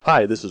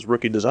Hi, this is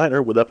Rookie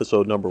Designer with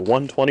episode number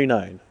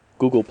 129,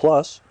 Google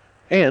Plus,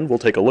 and we'll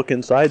take a look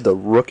inside the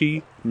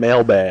Rookie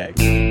Mailbag.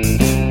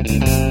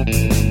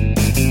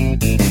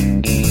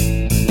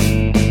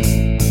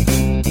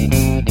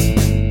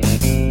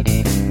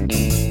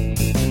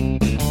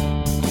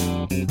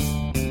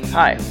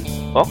 Hi,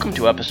 welcome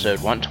to episode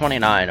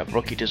 129 of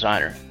Rookie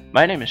Designer.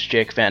 My name is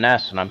Jake Van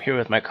Ness, and I'm here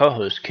with my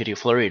co-host Kitty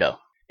Florido.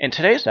 In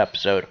today's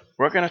episode,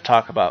 we're going to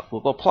talk about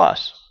Google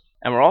Plus,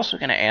 and we're also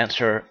going to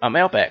answer a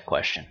mailbag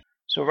question.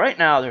 So right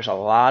now, there's a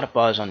lot of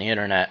buzz on the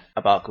internet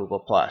about Google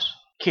Plus.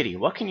 Kitty,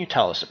 what can you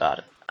tell us about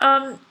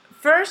it?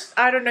 First,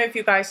 I don't know if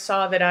you guys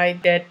saw that I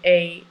did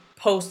a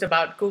post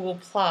about Google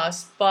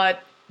Plus,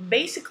 but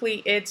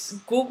basically it's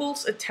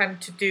Google's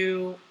attempt to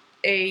do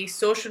a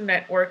social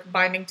network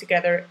binding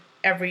together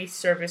every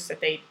service that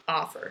they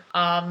offer.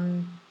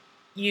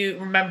 You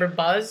remember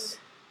Buzz?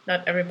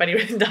 Not everybody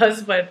really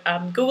does, but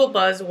Google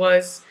Buzz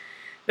was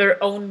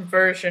their own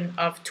version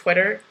of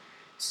Twitter.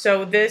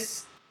 So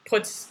this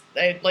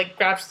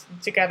grabs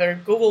together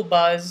Google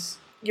Buzz,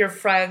 your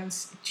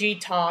friends,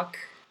 Gtalk,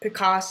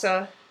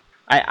 Picasa.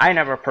 I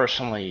never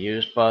personally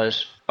used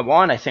Buzz.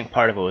 One, I think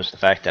part of it was the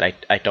fact that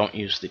I don't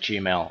use the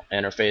Gmail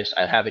interface.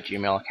 I have a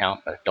Gmail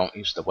account, but I don't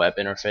use the web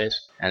interface.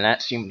 And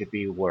that seemed to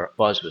be where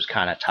Buzz was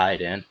kind of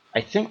tied in. I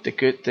think the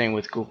good thing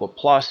with Google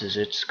Plus is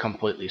it's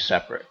completely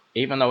separate.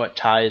 Even though it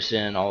ties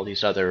in all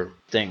these other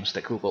things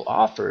that Google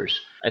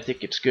offers, I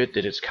think it's good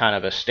that it's kind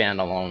of a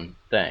standalone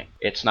thing.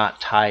 It's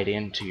not tied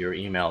into your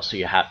email, so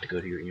you have to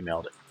go to your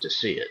email to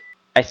see it.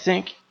 I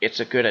think it's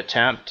a good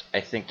attempt.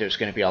 I think there's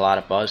going to be a lot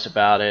of buzz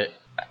about it.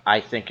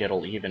 I think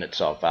it'll even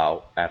itself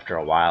out after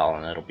a while,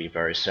 and it'll be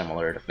very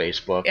similar to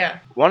Facebook. Yeah.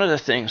 One of the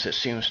things that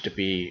seems to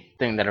be the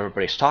thing that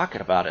everybody's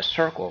talking about is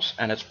Circles.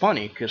 And it's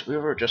funny because we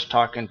were just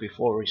talking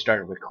before we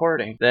started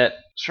recording that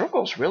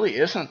Circles really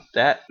isn't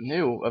that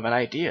new of an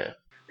idea.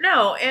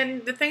 No,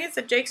 and the thing is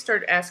that Jake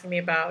started asking me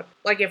about,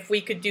 like, if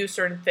we could do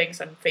certain things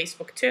on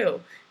Facebook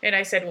too. And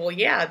I said, well,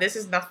 yeah, this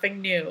is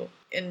nothing new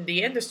in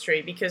the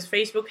industry because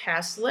Facebook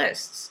has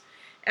lists.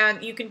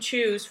 And you can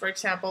choose, for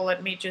example,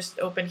 let me just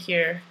open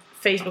here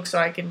Facebook so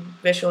I can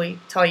visually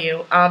tell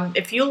you.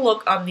 If you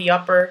look on the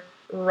upper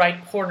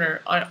right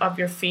corner of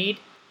your feed,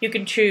 you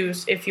can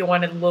choose if you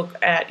want to look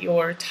at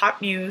your top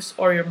news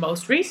or your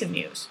most recent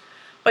news.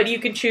 But you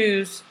can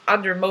choose,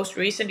 under most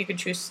recent, you can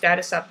choose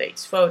status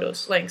updates,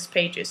 photos, links,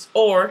 pages,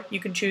 or you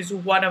can choose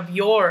one of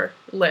your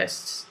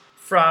lists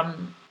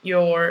from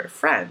your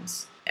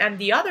friends. And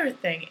the other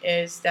thing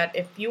is that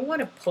if you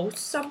want to post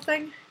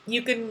something,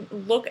 you can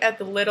look at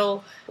the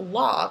little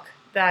lock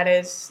that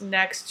is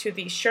next to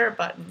the share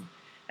button,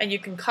 and you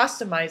can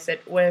customize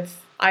it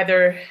with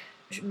either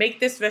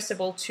make this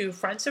visible to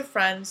friends of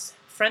friends,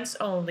 friends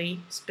only,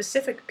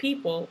 specific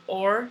people,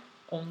 or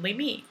only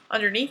me.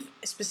 Underneath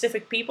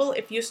specific people,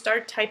 if you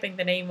start typing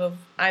the name of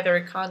either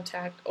a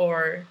contact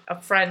or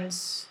a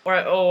friend's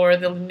or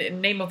the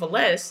name of a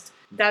list,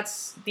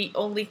 that's the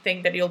only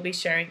thing that you'll be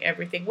sharing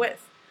everything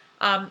with.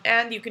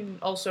 And you can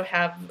also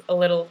have a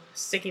little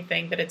sticky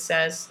thing that it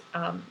says,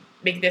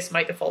 make this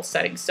my default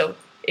setting. So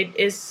it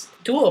is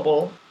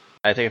doable.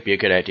 I think it'd be a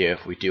good idea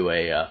if we do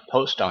a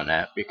post on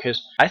that,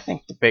 because I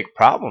think the big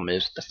problem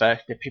is the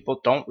fact that people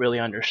don't really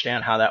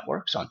understand how that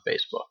works on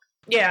Facebook.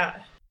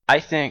 Yeah. I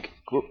think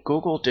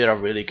Google did a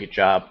really good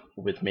job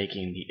with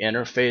making the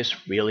interface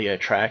really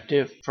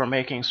attractive for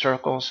making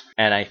Circles,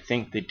 and I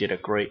think they did a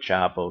great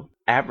job of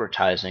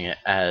advertising it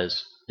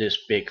as this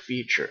big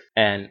feature.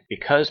 And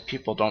because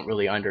people don't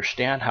really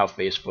understand how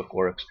Facebook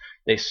works,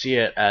 they see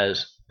it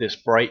as this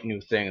bright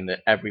new thing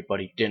that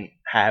everybody didn't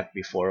have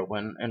before,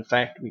 when in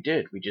fact we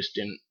did. We just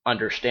didn't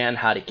understand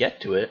how to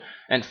get to it,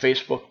 and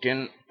Facebook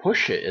didn't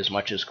push it as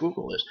much as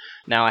Google is.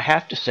 Now, I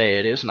have to say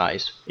it is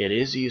nice. It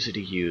is easy to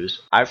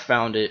use. I've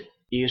found it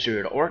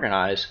easier to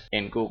organize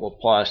in Google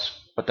Plus,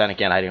 but then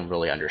again, I didn't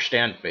really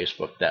understand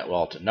Facebook that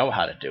well to know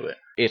how to do it.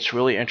 It's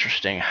really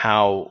interesting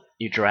how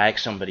you drag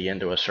somebody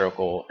into a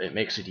circle. It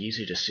makes it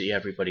easy to see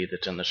everybody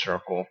that's in the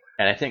circle,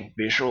 and I think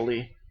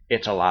visually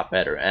it's a lot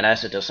better. And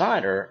as a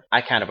designer, I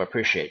kind of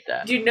appreciate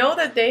that. Do you know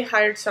that they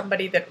hired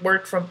somebody that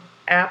worked from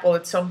Apple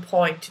at some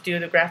point to do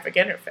the graphic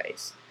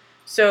interface?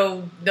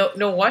 So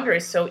no wonder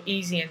it's so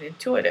easy and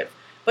intuitive.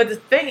 But the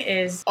thing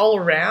is, all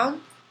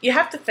around, you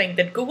have to think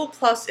that Google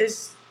Plus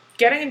is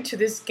getting into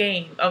this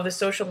game of the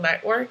social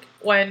network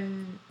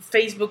when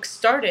Facebook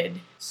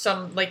started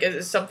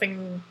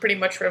something pretty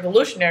much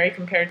revolutionary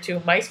compared to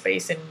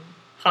MySpace and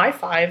High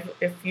Five,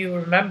 if you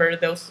remember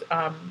those.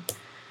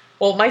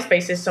 Well,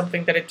 MySpace is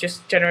something that it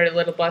just generated a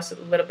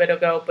little bit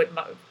ago,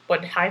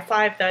 but High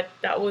Five,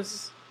 that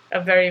was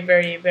a very,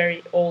 very,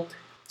 very old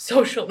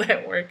social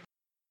network.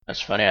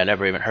 That's funny, I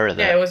never even heard of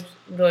that. Yeah, it was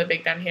really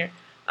big down here.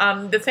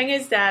 The thing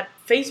is that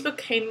Facebook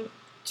came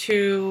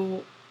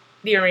to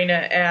the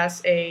arena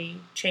as a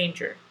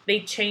changer. They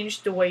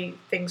changed the way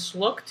things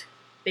looked.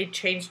 They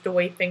changed the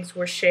way things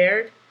were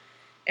shared.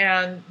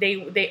 And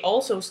they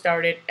also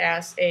started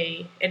as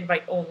a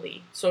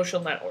invite-only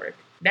social network.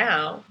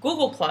 Now,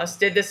 Google Plus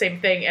did the same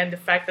thing, and the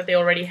fact that they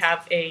already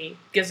have a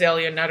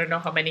gazillion, I don't know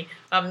how many,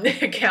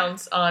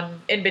 accounts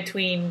on in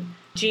between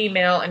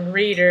Gmail and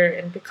Reader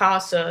and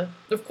Picasa,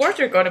 of course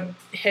they're going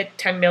to hit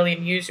 10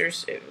 million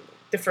users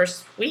the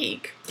first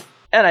week.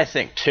 And I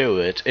think,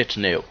 too, it's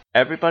new.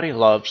 Everybody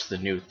loves the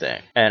new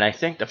thing. And I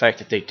think the fact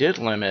that they did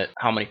limit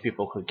how many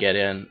people could get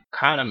in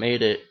kind of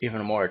made it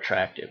even more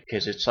attractive.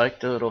 Because it's like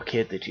the little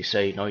kid that you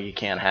say, no, you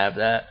can't have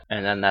that.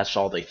 And then that's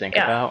all they think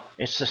about.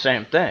 It's the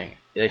same thing.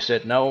 They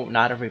said, no,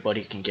 not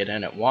everybody can get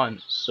in at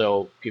once.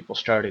 So people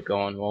started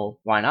going, well,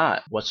 why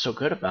not? What's so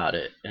good about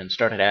it? And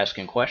started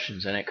asking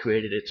questions, and it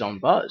created its own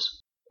buzz.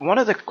 One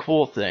of the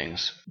cool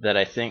things that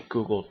I think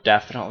Google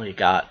definitely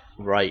got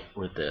right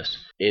with this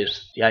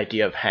is the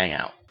idea of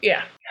Hangout.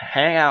 Yeah.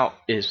 Hangout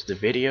is the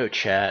video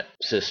chat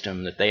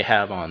system that they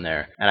have on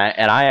there. And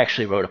I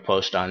actually wrote a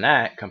post on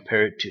that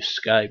compared to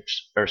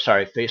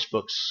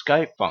Facebook's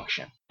Skype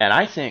function. And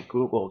I think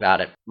Google got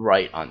it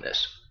right on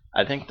this.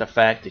 I think the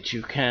fact that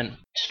you can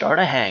start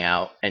a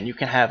Hangout and you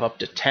can have up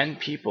to 10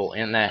 people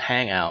in that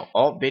Hangout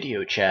all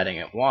video chatting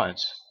at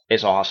once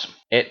is awesome.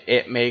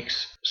 It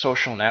makes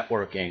social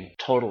networking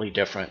totally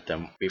different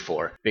than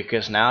before,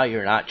 because now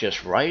you're not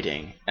just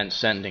writing and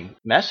sending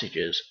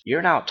messages,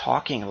 you're now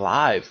talking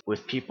live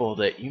with people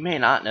that you may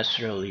not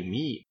necessarily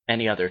meet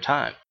any other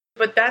time.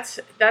 But that's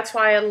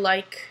why I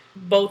like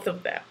both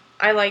of them.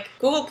 I like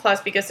Google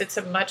Plus because it's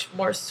a much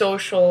more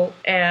social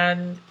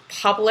and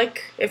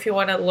public, if you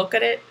want to look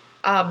at it,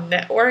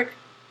 network.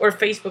 Or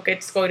Facebook,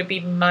 it's going to be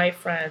my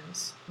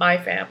friends, my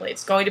family.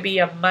 It's going to be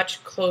a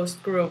much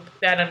closed group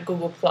than on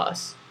Google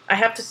Plus. I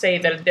have to say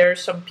that there are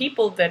some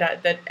people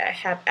that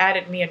have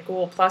added me on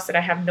Google Plus that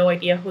I have no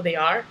idea who they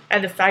are.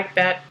 And the fact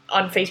that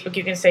on Facebook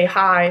you can say,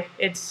 hi,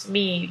 it's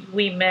me,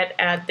 we met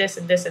at this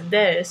and this and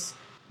this.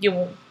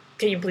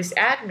 Can you please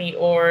add me,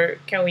 or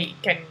can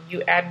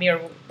you add me,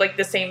 or like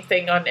the same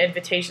thing on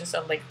invitations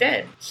on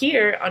LinkedIn.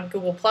 Here on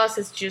Google Plus,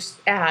 it's just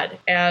add,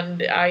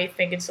 and I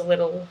think it's a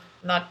little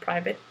not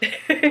private,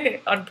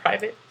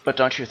 unprivate. But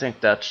don't you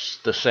think that's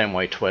the same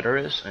way Twitter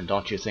is? And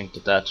don't you think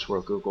that that's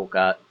where Google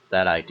got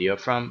that idea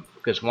from?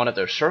 Because one of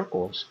their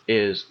circles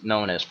is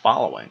known as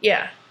following.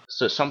 Yeah.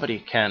 So somebody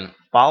can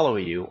follow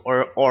you,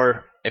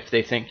 or if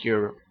they think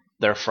you're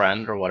their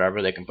friend or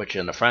whatever, they can put you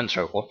in the friend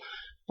circle.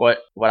 But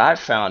what I've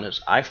found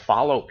is I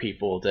follow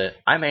people that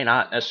I may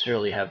not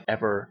necessarily have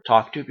ever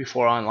talked to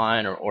before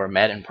online or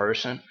met in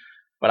person,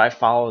 but I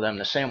follow them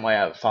the same way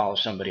I would follow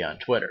somebody on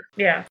Twitter.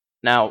 Yeah.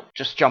 Now,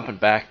 just jumping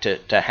back to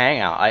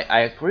Hangout, I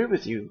agree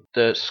with you.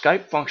 The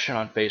Skype function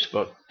on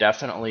Facebook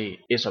definitely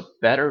is a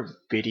better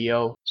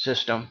video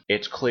system.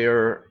 It's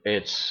clearer.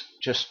 It's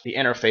just the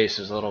interface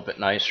is a little bit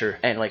nicer.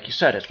 And like you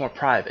said, it's more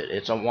private.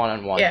 It's a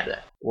one-on-one thing.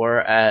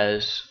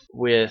 Whereas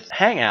with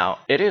Hangout,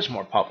 it is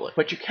more public,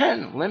 but you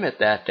can limit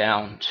that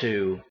down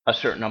to a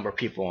certain number of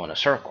people in a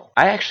circle.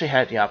 I actually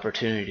had the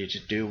opportunity to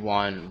do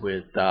one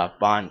with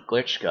Von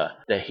Glitchka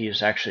that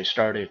he's actually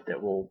started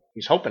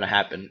he's hoping to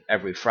happen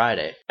every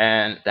Friday.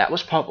 And that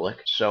was public,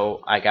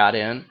 so I got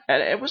in,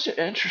 and it was an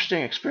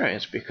interesting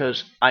experience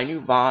because I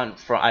knew Von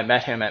I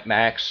met him at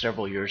Max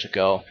several years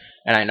ago,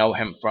 and I know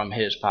him from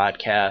his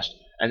podcast.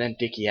 And then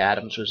Dickie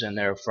Adams was in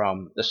there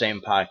from the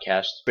same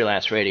podcast,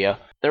 Freelance Radio.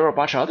 There were a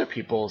bunch of other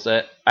people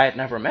that I had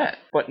never met.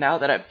 But now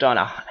that I've done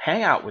a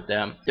hangout with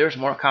them, there's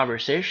more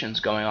conversations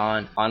going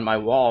on my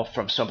wall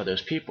from some of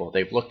those people.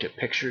 They've looked at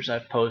pictures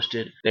I've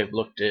posted. They've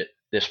looked at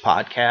this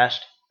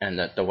podcast and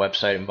the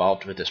website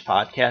involved with this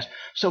podcast.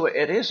 So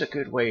it is a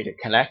good way to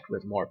connect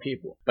with more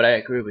people. But I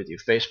agree with you.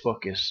 Facebook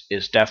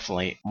is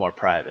definitely more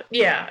private.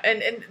 Yeah,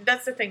 and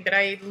that's the thing that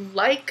I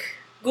like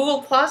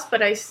Google Plus,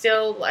 but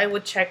I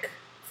would check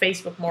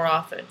Facebook more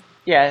often.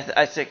 Yeah,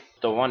 I think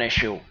the one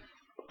issue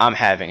I'm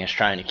having is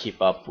trying to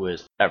keep up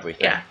with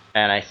everything. Yeah.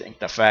 And I think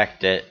the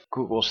fact that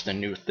Google's the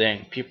new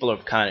thing, people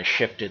have kind of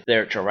shifted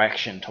their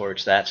direction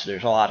towards that, so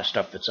there's a lot of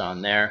stuff that's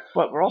on there.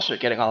 But we're also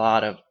getting a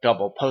lot of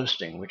double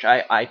posting, which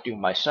I do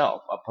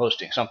myself. I'm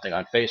posting something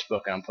on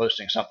Facebook and I'm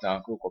posting something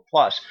on Google+.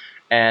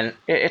 And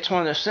it's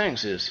one of those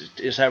things,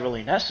 is that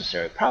really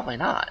necessary? Probably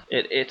not.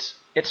 It's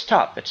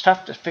tough. It's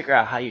tough to figure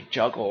out how you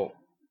juggle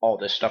all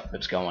this stuff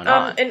that's going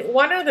on. And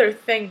one other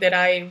thing that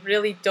I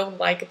really don't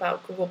like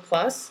about Google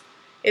Plus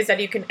is that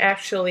you can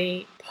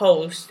actually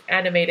post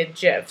animated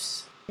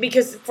GIFs.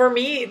 Because for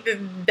me,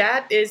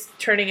 that is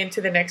turning into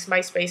the next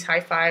MySpace,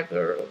 High Five,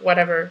 or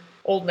whatever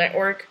old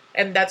network.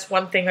 And that's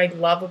one thing I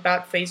love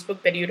about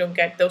Facebook, that you don't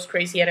get those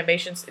crazy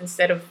animations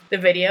instead of the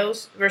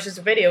videos, versus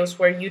the videos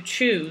where you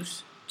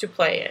choose to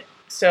play it.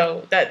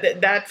 So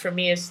that for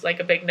me is like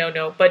a big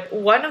no-no. But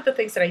one of the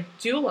things that I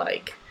do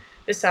like,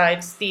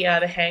 besides the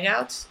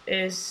Hangouts,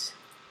 is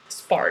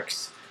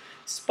Sparks.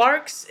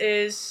 Sparks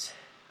is,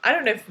 I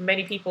don't know if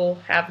many people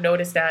have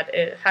noticed that.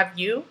 Have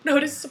you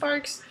noticed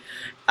Sparks?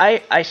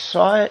 I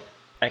saw it.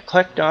 I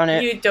clicked on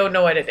it. You don't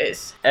know what it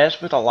is.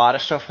 As with a lot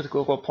of stuff with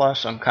Google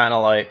Plus, I'm kind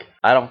of like,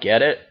 I don't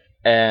get it,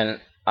 and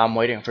I'm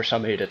waiting for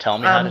somebody to tell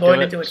me how to do it. I'm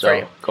going to do it for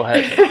you. Go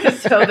ahead.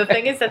 So the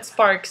thing is that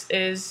Sparks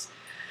is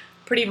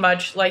pretty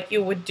much like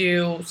you would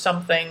do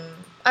something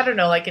I don't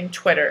know, like in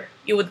Twitter,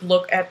 you would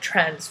look at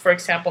trends. For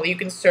example, you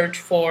can search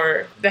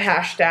for the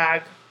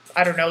hashtag,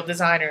 I don't know,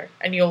 designer,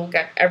 and you'll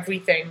get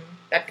everything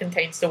that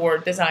contains the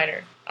word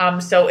designer.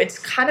 So it's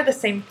kind of the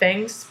same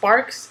thing.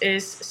 Sparks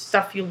is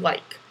stuff you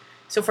like.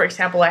 So for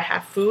example, I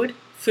have food,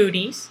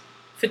 foodies,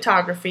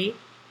 photography,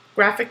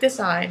 graphic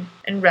design,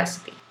 and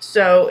recipe.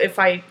 So if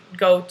I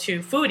go to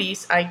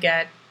foodies, I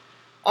get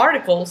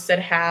articles that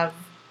have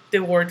the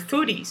word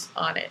foodies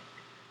on it.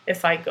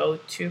 If I go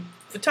to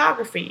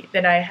photography,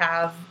 then I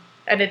have,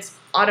 and it's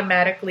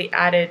automatically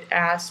added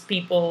as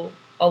people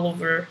all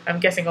over, I'm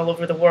guessing all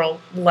over the world,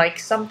 like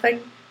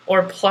something,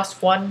 or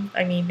 +1.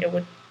 I mean, it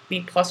would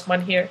be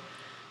 +1 here,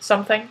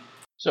 something.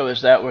 So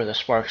is that where the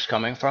spark's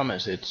coming from?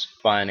 Is it's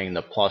finding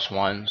the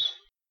 +1s?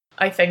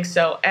 I think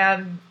so.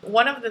 And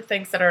one of the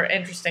things that are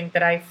interesting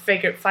that I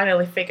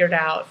finally figured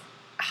out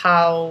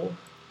how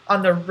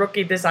on the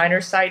Rookie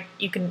Designer site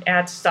you can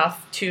add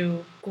stuff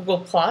to Google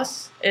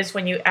Plus is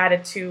when you add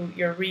it to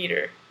your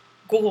reader,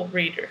 Google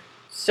Reader.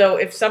 So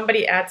if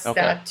somebody adds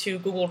that to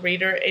Google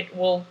Reader, it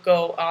will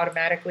go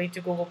automatically to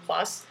Google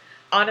Plus.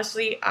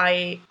 Honestly,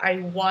 I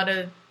want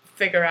to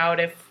figure out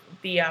if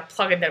the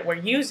plugin that we're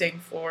using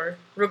for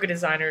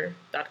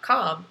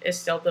rookiedesigner.com is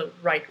still the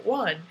right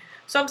one.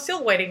 So I'm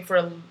still waiting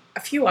for a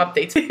few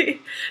updates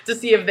to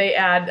see if they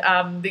add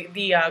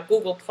the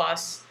Google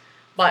Plus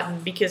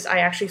button, because I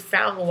actually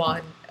found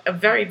one, a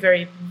very,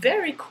 very,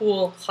 very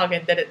cool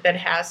plugin that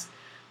has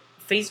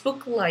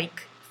Facebook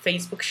Like,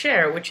 Facebook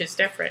Share, which is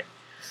different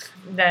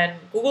than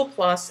Google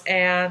Plus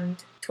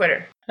and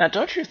Twitter. Now,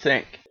 don't you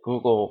think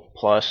Google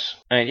Plus,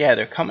 and yeah,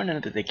 they're coming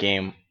into the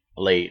game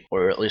late,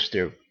 or at least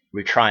they're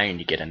retrying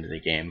to get into the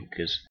game,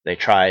 because they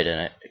tried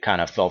and it kind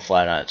of fell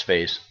flat on its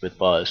face with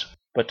Buzz.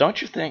 But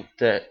don't you think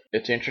that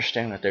it's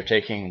interesting that they're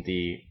taking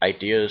the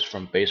ideas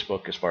from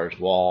Facebook as far as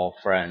Wall,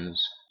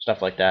 Friends,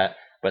 stuff like that,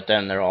 but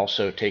then they're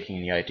also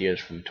taking the ideas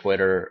from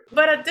Twitter?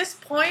 But at this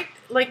point,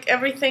 like,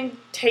 everything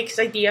takes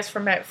ideas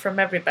from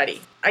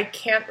everybody. I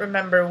can't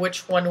remember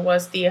which one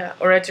was the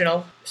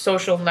original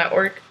social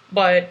network,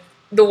 but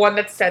the one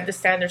that set the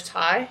standards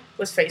high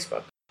was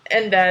Facebook.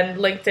 And then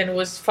LinkedIn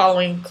was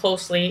following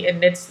closely,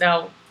 and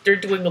they're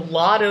doing a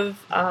lot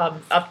of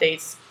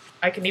updates.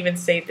 I can even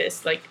say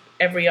this, like,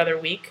 every other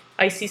week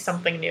I see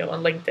something new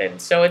on LinkedIn.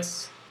 So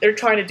they're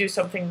trying to do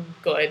something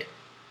good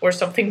or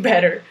something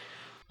better.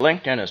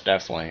 LinkedIn is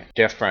definitely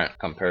different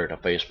compared to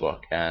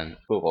Facebook and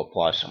Google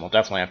Plus, and we'll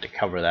definitely have to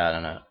cover that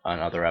in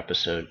another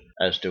episode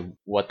as to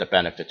what the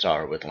benefits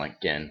are with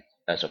LinkedIn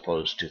as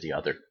opposed to the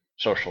other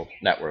social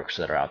networks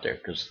that are out there,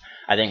 because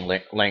I think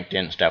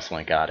LinkedIn's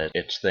definitely got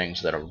its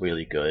things that are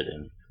really good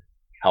and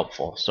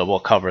helpful. So we'll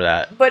cover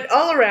that. But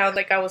all around,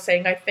 like I was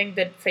saying, I think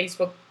that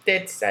Facebook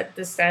did set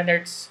the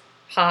standards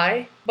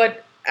high,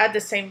 but at the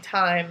same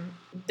time,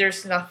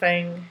 there's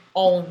nothing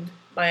owned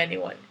by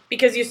anyone,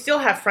 because you still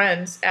have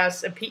friends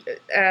as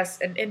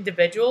an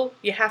individual.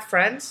 You have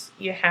friends,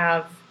 you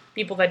have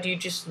people that you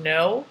just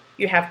know,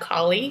 you have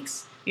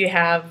colleagues, you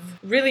have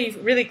really,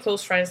 really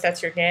close friends,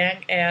 that's your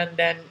gang, and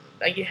then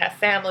you have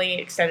family,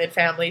 extended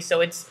family. So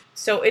it's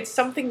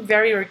something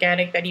very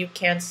organic that you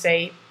can't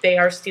say they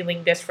are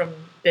stealing this from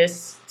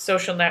this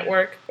social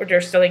network, or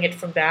they're stealing it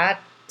from that,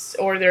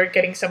 or they're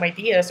getting some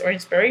ideas or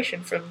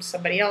inspiration from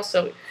somebody else.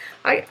 So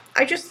I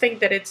just think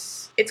that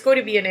it's going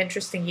to be an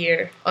interesting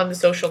year on the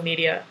social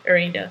media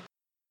arena.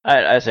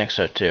 I think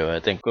so too. I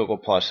think Google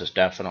Plus has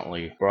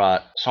definitely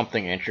brought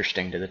something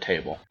interesting to the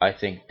table. I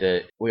think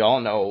that we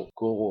all know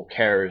Google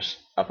cares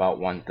about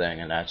one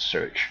thing, and that's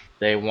search.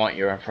 They want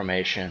your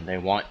information, they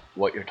want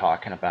what you're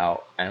talking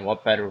about, and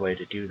what better way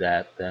to do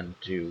that than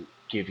to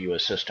give you a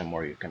system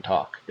where you can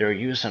talk. They're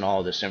using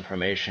all this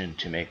information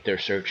to make their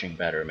searching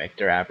better, make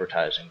their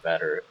advertising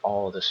better.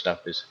 All of this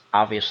stuff is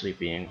obviously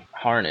being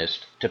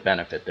harnessed to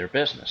benefit their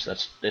business.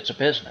 It's a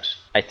business.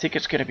 I think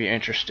it's going to be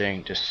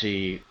interesting to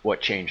see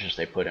what changes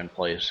they put in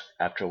place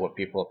after what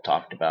people have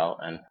talked about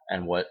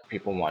and what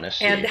people want to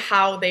see. And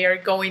how they are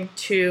going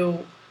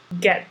to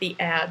get the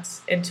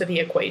ads into the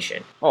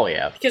equation. Oh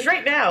yeah. Because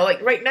right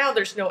now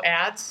there's no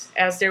ads,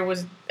 as there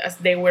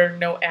were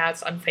no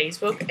ads on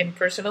Facebook, and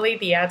personally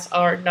the ads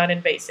are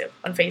non-invasive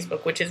on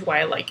Facebook, which is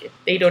why I like it.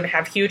 They don't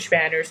have huge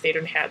banners,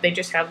 they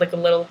just have like a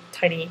little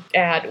tiny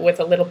ad with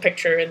a little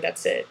picture, and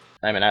that's it.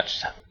 I mean,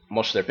 that's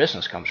most of their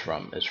business comes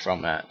from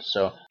that.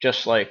 So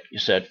just like you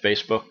said,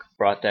 Facebook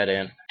brought that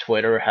in,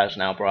 Twitter has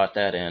now brought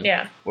that in.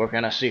 Yeah. We're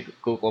going to see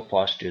Google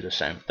Plus do the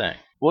same thing.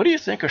 What do you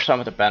think are some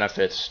of the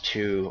benefits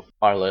to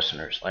our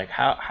listeners? Like,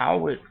 how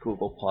would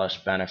Google Plus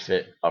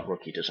benefit a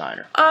rookie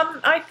designer?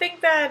 I think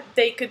that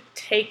they could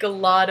take a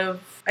lot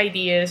of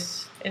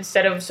ideas.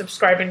 Instead of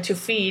subscribing to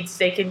feeds,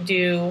 they can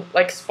do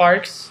like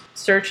Sparks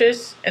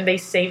searches, and they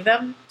save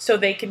them. So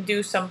they can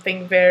do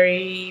something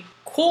very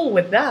cool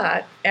with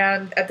that.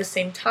 And at the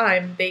same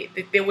time, they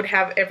would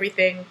have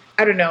everything,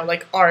 I don't know,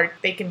 like art.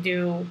 They can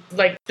do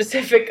like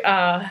specific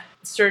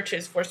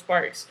searches for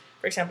Sparks.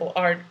 For example,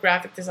 art,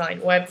 graphic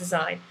design, web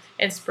design,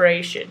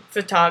 inspiration,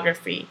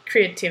 photography,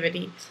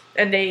 creativity,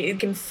 and they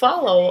can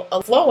follow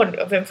a flow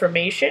of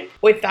information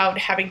without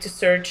having to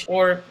search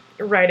or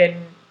write in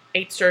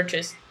 8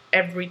 searches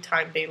every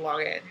time they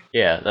log in.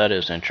 Yeah, that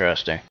is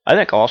interesting. I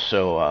think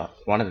also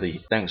one of the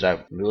things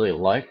I really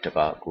liked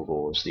about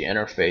Google was the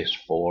interface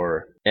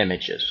for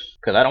images.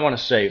 Because I don't want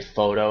to say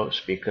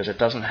photos because it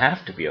doesn't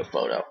have to be a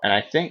photo. And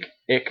I think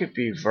it could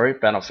be very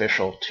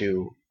beneficial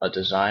to a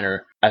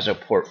designer as a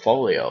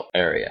portfolio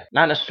area.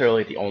 Not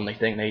necessarily the only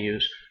thing they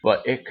use,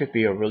 but it could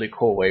be a really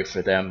cool way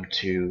for them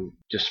to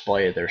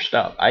display their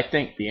stuff. I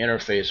think the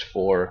interface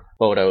for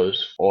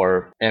photos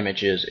or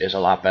images is a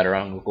lot better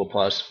on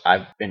Google+.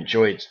 I've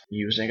enjoyed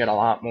using it a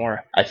lot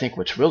more. I think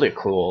what's really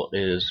cool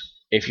is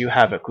if you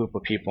have a group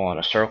of people in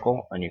a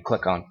circle and you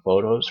click on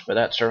photos for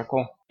that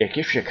circle, it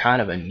gives you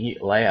kind of a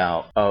neat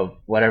layout of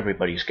what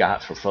everybody's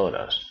got for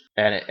photos.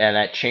 And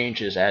that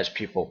changes as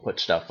people put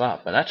stuff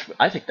up. And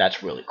I think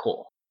that's really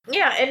cool.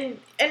 Yeah,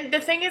 and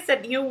the thing is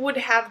that you would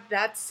have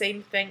that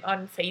same thing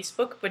on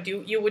Facebook, but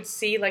you would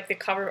see like the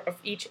cover of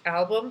each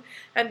album.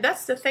 And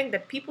that's the thing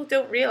that people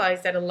don't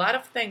realize, that a lot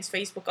of things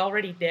Facebook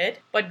already did,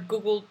 but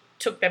Google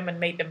took them and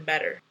made them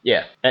better.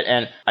 Yeah,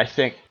 and I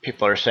think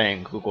people are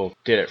saying Google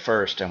did it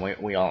first, and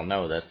we all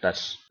know that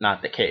that's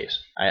not the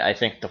case. I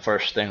think the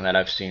first thing that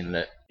I've seen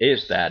that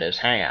is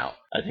Hangout.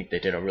 I think they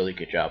did a really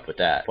good job with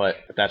that, but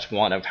that's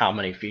one of how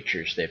many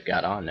features they've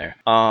got on there.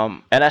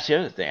 And that's the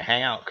other thing.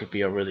 Hangout could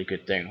be a really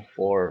good thing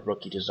for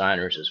rookie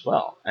designers as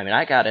well. I mean,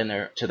 I got in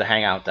there to the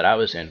Hangout that I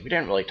was in. We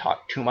didn't really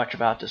talk too much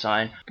about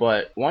design,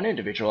 but one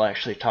individual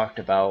actually talked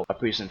about a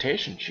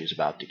presentation she's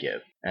about to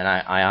give. And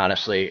I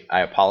honestly, I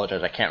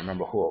apologize, I can't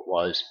remember who it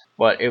was,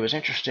 but it was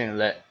interesting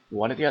that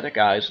one of the other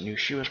guys knew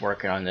she was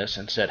working on this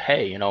and said,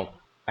 hey,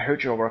 I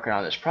heard you were working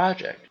on this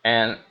project.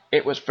 And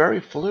it was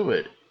very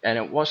fluid. And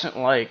it wasn't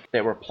like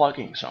they were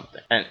plugging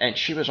something. And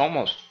she was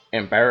almost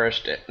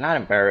embarrassed, not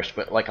embarrassed,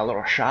 but like a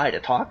little shy to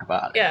talk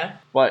about it. Yeah.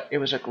 But it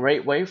was a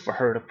great way for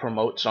her to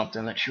promote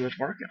something that she was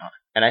working on.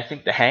 And I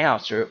think the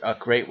Hangouts are a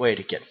great way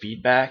to get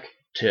feedback,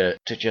 to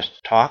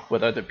just talk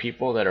with other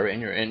people that are in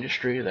your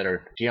industry that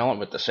are dealing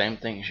with the same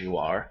things you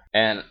are.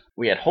 And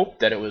we had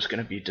hoped that it was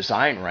going to be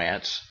design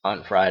rants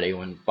on Friday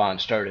when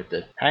Bond started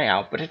the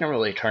Hangout, but it didn't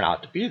really turn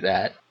out to be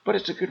that. But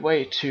it's a good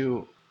way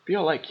to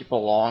feel like you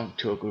belong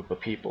to a group of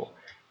people.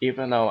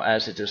 Even though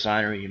as a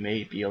designer you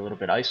may be a little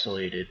bit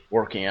isolated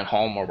working at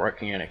home or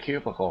working in a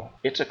cubicle,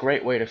 it's a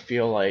great way to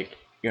feel like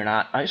you're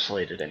not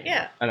isolated anymore.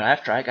 Yeah. I mean,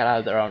 after I got out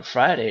of there on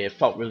Friday, it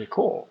felt really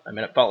cool. I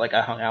mean, it felt like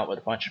I hung out with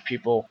a bunch of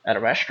people at a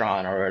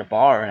restaurant or at a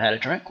bar and had a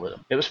drink with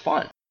them. It was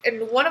fun.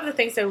 And one of the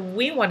things that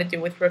we want to do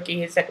with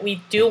Rookie is that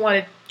we do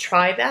want to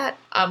try that.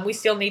 We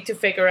still need to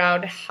figure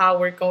out how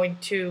we're going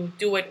to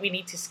do it. We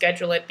need to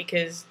schedule it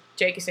because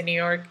Jake is in New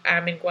York,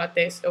 I'm in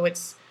Guate, so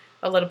it's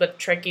a little bit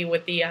tricky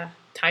with the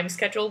time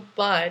schedule,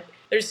 but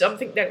there's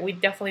something that we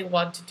definitely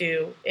want to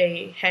do,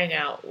 a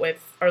hangout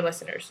with our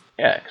listeners.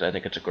 Yeah, because I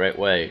think it's a great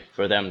way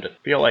for them to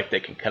feel like they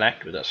can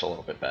connect with us a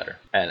little bit better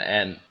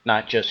and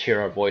not just hear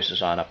our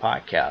voices on a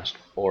podcast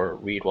or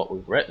read what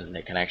we've written.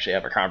 They can actually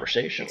have a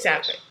conversation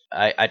Exactly. with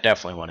us. I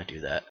definitely want to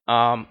do that.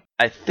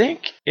 I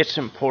think it's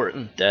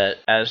important that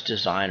as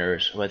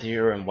designers, whether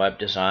you're in web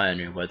design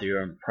or whether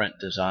you're in print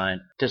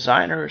design,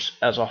 designers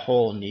as a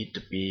whole need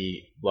to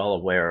be well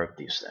aware of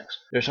these things.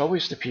 There's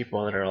always the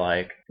people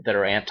that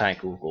are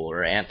anti-Google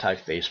or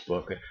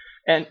anti-Facebook.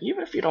 And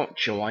even if you don't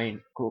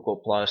join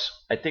Google+,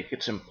 I think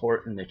it's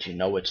important that you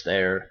know it's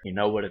there, you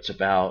know what it's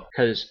about,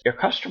 because your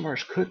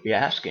customers could be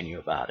asking you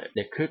about it.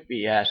 They could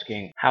be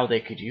asking how they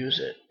could use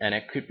it, and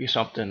it could be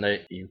something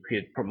that you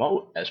could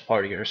promote as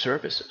part of your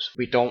services.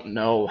 We don't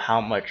know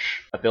how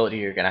much ability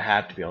you're going to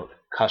have to be able to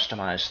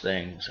customize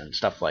things and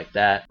stuff like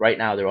that. Right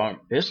now, there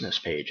aren't business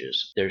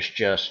pages. There's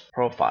just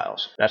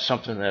profiles. That's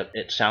something that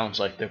it sounds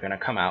like they're going to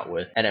come out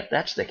with. And if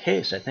that's the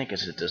case, I think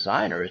as a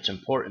designer, it's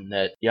important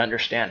that you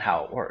understand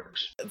how it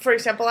works. For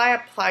example, I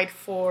applied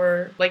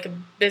for like a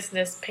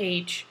business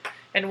page,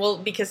 and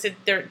because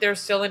they're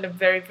still in a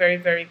very, very,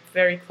 very,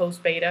 very close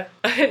beta,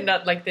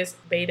 not like this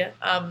beta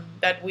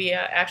that we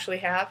actually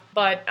have.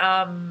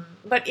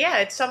 But yeah,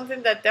 it's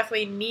something that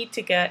definitely need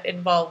to get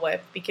involved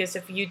with, because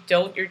if you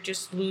don't, you're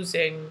just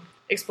losing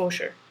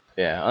exposure.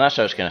 Yeah, and that's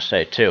what I was going to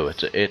say too.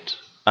 It's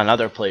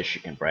another place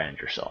you can brand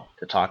yourself,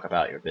 to talk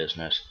about your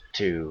business,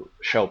 to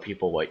show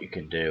people what you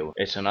can do.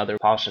 It's another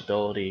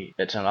possibility.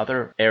 It's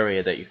another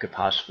area that you could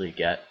possibly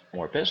get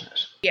more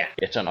business. Yeah.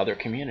 It's another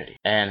community.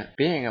 And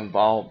being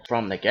involved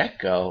from the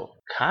get-go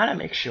kind of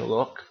makes you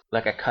look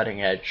like a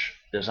cutting-edge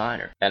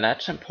designer. And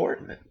that's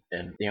important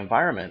in the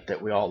environment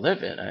that we all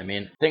live in. I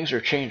mean, things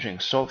are changing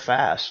so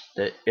fast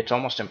that it's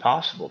almost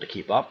impossible to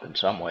keep up in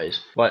some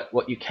ways. But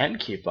what you can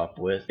keep up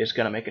with is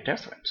going to make a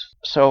difference.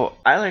 So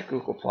I like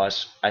Google+.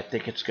 I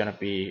think it's going to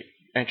be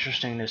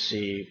interesting to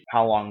see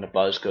how long the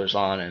buzz goes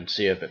on and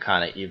see if it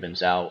kind of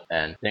evens out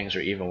and things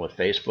are even with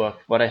Facebook.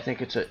 But I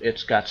think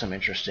it's got some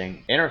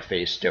interesting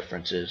interface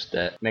differences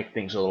that make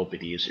things a little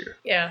bit easier.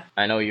 Yeah.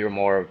 I know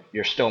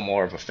you're still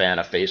more of a fan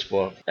of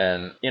Facebook,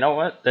 and you know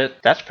what?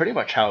 That's pretty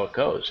much how it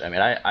goes. I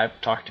mean,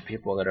 I've talked to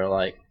people that are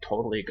like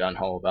totally gun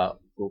ho about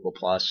Google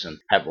Plus and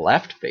have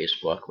left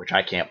Facebook, which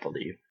I can't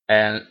believe.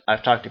 And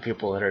I've talked to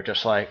people that are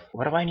just like,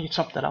 what do I need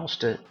something else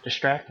to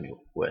distract me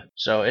with?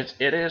 So it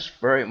is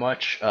very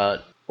much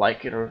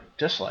like it or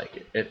dislike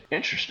it. It's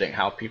interesting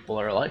how people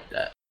are like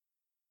that.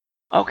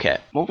 Okay,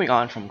 moving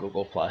on from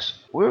Google Plus,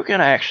 we're going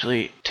to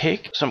actually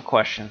take some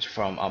questions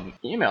from an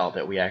email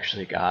that we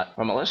actually got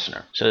from a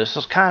listener. So this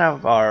is kind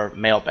of our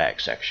mailbag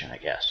section, I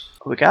guess.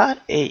 We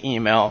got an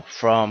email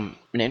from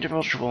an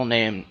individual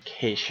named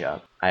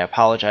Keisha. I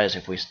apologize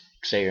if we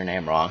say your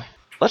name wrong.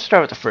 Let's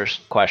start with the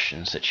first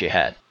questions that she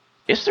had.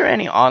 Is there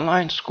any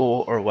online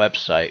school or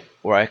website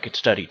where I could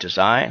study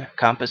design,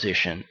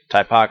 composition,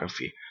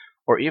 typography,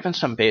 or even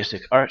some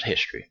basic art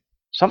history?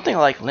 Something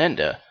like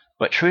Lynda,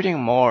 but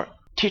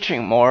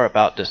teaching more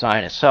about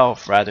design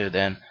itself rather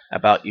than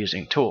about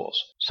using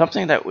tools.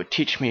 Something that would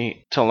teach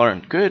me to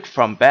learn good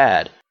from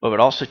bad, but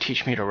would also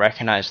teach me to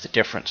recognize the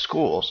different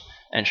schools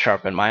and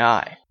sharpen my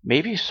eye.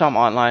 Maybe some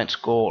online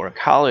school or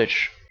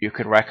college you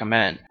could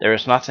recommend. There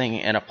is nothing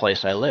in a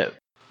place I live.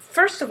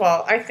 First of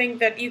all, I think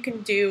that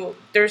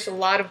there's a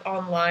lot of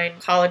online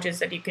colleges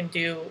that you can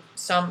do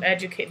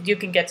you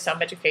can get some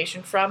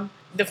education from.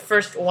 The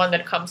first one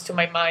that comes to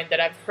my mind that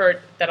I've heard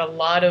that a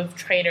lot of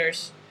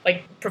trainers,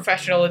 like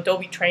professional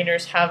Adobe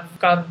trainers, have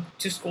gone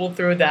to school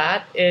through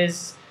that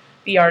is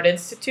the Art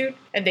Institute,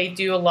 and they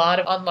do a lot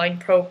of online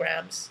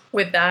programs.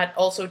 With that,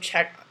 also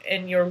check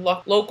in your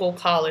local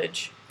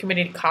college,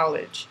 community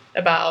college,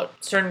 about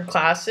certain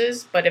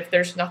classes, but if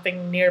there's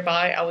nothing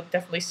nearby, I would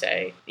definitely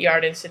say the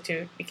Art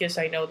Institute, because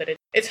I know that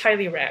it's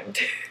highly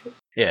ranked.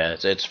 Yeah,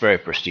 it's very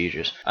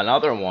prestigious.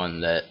 Another one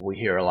that we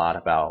hear a lot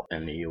about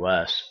in the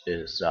U.S.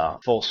 is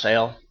Full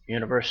Sail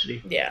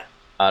University. Yeah.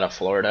 Out of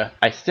Florida.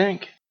 I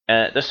think,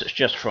 this is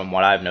just from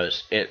what I've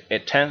noticed,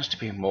 it tends to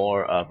be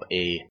more of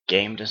a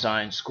game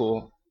design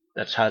school.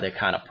 That's how they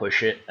kind of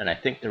push it, and I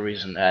think the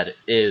reason that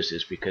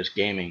is because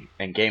gaming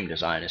and game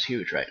design is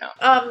huge right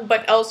now.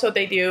 But also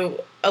they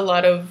do a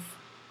lot of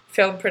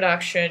film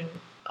production,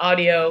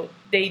 audio.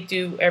 They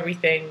do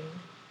everything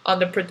on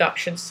the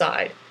production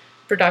side.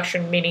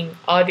 Production meaning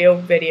audio,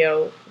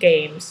 video,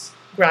 games,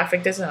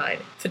 graphic design,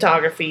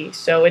 photography.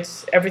 So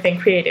it's everything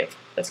creative.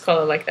 Let's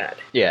call it like that.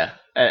 Yeah.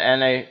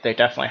 And they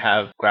definitely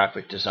have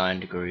graphic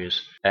design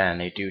degrees,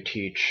 and they do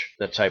teach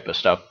the type of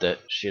stuff that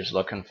she's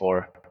looking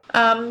for.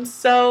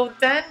 So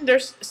then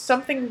there's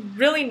something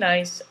really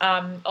nice,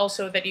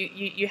 also that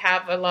you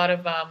have a lot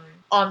of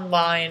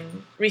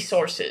online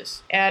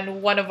resources,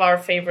 and one of our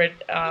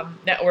favorite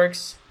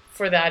networks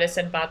for that is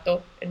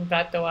Envato,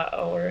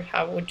 or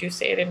how would you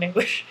say it in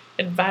English?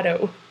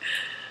 Envato.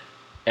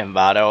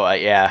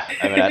 Envato, yeah,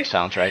 I mean that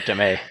sounds right to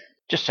me.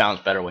 Just sounds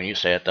better when you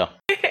say it though.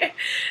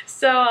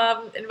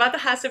 So Envato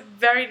has a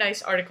very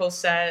nice article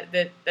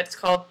that's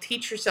called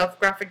 "Teach Yourself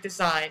Graphic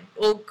Design."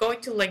 We're going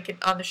to link it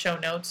on the show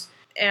notes.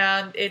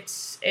 And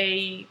it's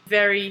a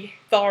very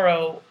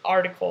thorough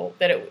article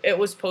that it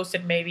was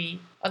posted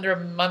maybe under a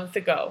month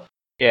ago.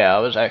 Yeah, I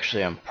was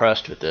actually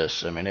impressed with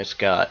this. I mean, it's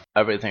got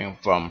everything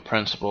from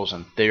principles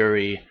and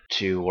theory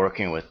to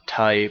working with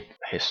type,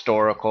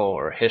 historical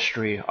or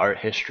history, art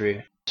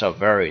history. It's a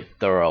very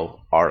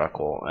thorough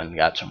article and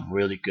got some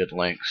really good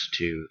links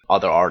to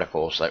other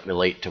articles that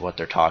relate to what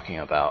they're talking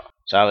about.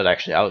 So I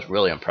was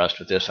really impressed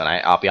with this, and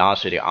I'll be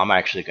honest with you, I'm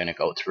actually going to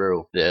go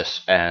through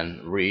this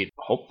and read,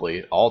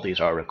 hopefully, all these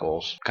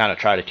articles, kind of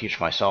try to teach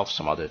myself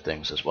some other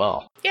things as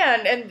well.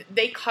 Yeah, and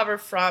they cover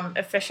from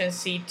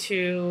efficiency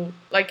to,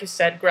 like you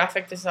said,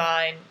 graphic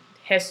design,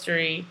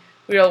 history,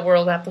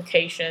 real-world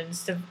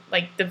applications,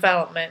 like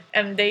development.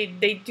 And they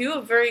do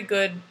a very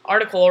good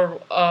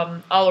article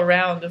all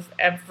around of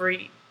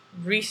every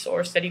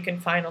resource that you can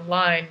find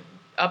online,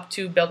 up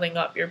to building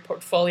up your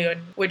portfolio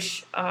and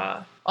which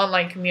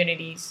online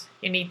communities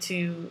you need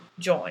to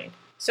join.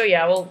 So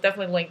yeah, we'll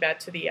definitely link that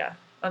to the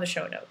on the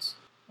show notes.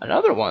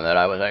 Another one that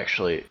I was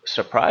actually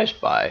surprised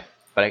by,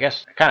 but I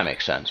guess it kind of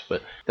makes sense,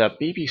 but the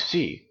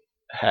BBC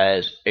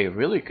has a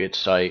really good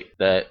site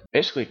that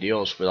basically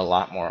deals with a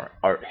lot more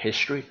art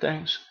history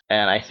things.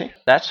 And I think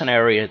that's an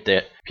area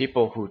that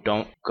people who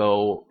don't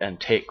go and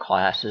take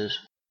classes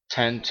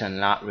tend to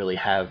not really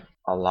have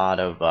a lot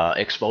of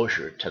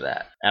exposure to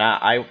that. And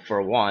I,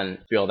 for one,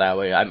 feel that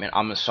way. I mean,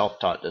 I'm a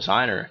self-taught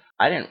designer.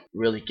 I didn't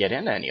really get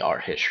into any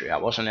art history. I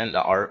wasn't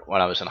into art when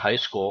I was in high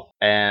school.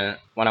 And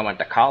when I went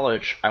to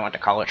college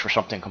for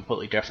something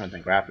completely different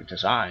than graphic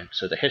design.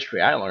 So the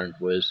history I learned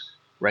was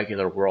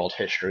regular world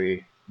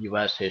history,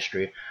 U.S.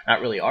 history,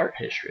 not really art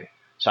history.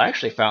 So I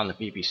actually found the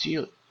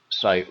BBC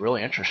site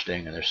really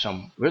interesting, and there's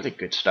some really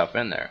good stuff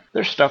in there.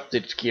 There's stuff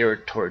that's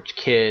geared towards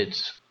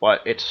kids,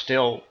 but it's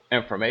still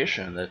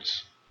information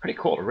that's pretty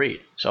cool to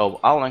read. So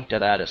I'll link to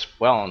that as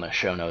well in the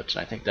show notes,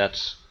 and I think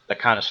that's the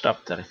kind of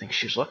stuff that I think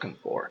she's looking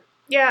for.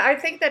 Yeah, I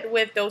think that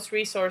with those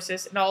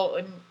resources and all,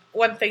 and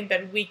one thing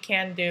that we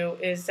can do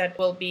is that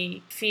we'll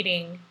be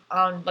feeding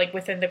on, like,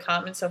 within the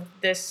comments of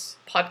this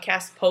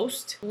podcast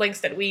post,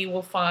 links that we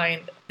will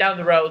find down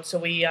the road, so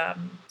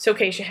so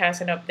Keisha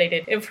has an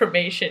updated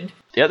information.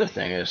 The other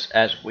thing is,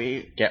 as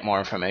we get more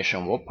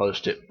information, we'll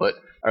post it, but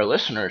our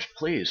listeners,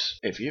 please,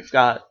 if you've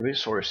got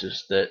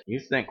resources that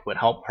you think would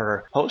help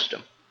her, post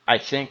them. I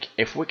think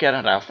if we get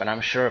enough, and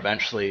I'm sure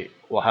eventually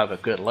we'll have a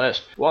good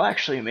list, we'll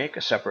actually make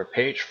a separate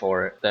page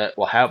for it that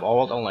will have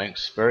all the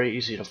links, very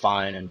easy to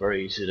find and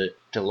very easy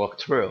to look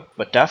through.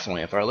 But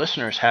definitely, if our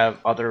listeners have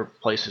other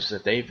places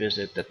that they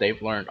visit, that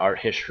they've learned art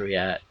history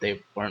at,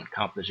 they've learned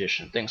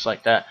composition, things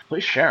like that,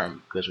 please share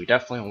them, because we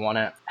definitely want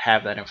to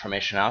have that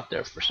information out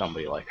there for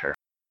somebody like her.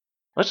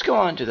 Let's go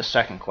on to the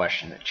second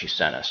question that she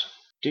sent us.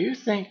 Do you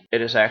think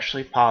it is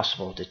actually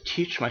possible to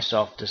teach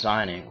myself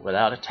designing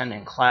without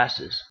attending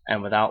classes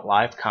and without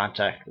live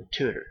contact with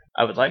tutor?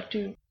 I would like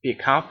to be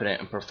competent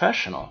and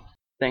professional.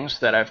 Things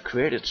that I've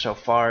created so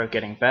far are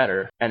getting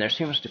better, and there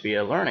seems to be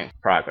a learning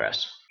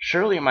progress.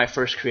 Surely my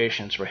first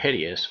creations were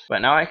hideous, but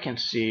now I can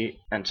see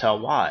and tell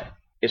why.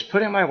 Is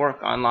putting my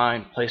work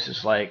online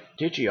places like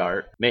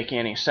DigiArt making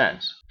any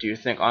sense? Do you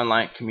think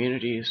online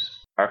communities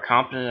are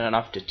competent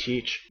enough to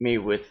teach me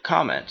with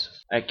comments?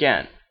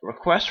 Again,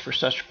 requests for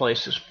such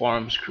places,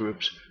 forums,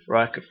 groups, where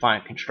I could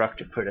find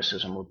constructive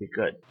criticism would be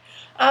good.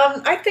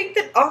 I think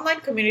that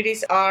online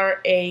communities are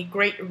a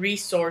great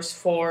resource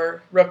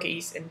for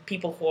rookies and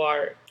people who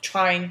are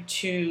trying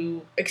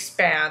to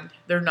expand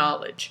their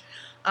knowledge.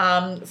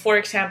 For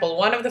example,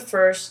 one of the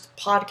first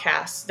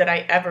podcasts that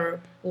I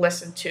ever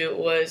listened to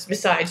was,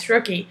 besides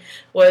Rookie,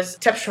 was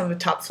Tips from the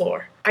Top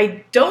Floor.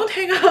 I don't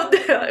hang out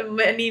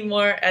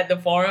anymore at the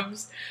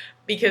forums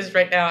because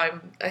right now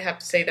I have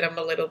to say that I'm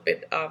a little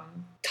bit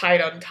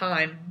tight on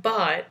time,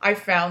 but I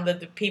found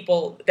that the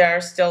people that are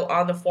still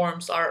on the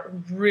forums are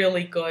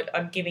really good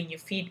on giving you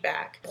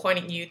feedback,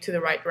 pointing you to the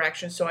right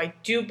direction. So I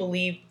do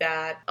believe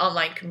that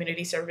online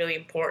communities are really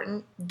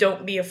important.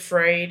 Don't be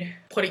afraid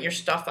putting your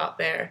stuff out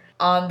there.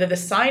 On the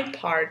design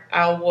part,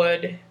 I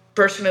would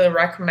personally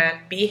recommend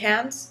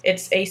Behance.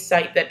 It's a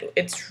site that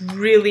it's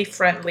really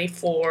friendly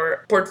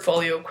for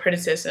portfolio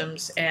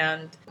criticisms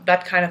and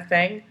that kind of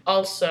thing.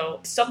 Also,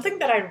 something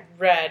that I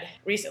read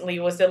recently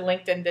was that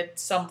LinkedIn did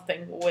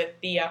something with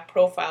the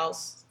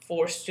profiles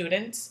for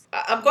students.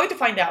 I'm going to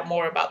find out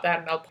more about that,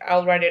 and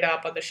I'll write it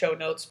up on the show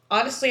notes.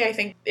 Honestly, I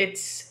think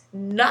it's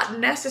not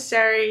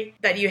necessary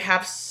that you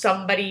have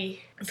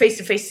somebody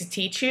face-to-face to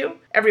teach you.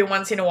 Every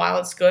once in a while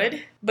it's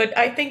good, but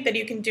I think that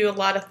you can do a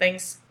lot of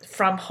things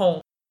from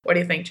home. What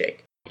do you think,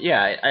 Jake?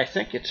 Yeah, I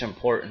think it's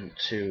important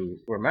to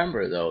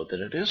remember, though, that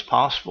it is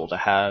possible to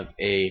have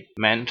a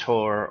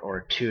mentor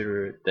or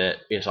tutor that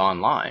is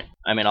online.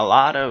 I mean, a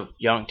lot of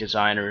young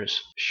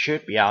designers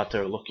should be out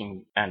there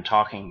looking and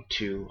talking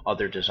to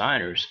other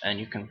designers, and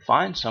you can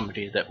find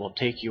somebody that will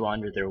take you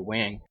under their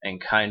wing and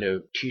kind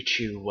of teach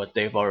you what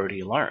they've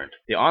already learned.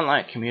 The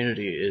online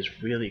community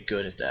is really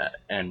good at that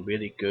and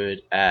really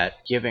good at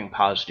giving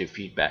positive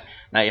feedback.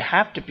 Now, you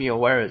have to be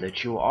aware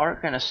that you are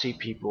going to see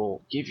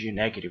people give you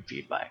negative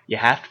feedback. You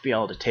have to be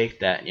able to take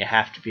that, and you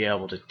have to be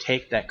able to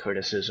take that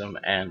criticism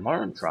and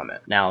learn from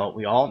it. Now,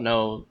 we all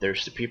know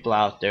there's the people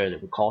out there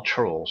that we call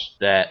trolls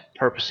that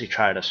purposely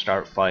try to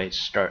start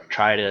fights,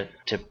 try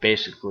to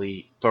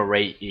basically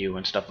berate you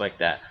and stuff like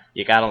that.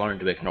 You got to learn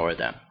to ignore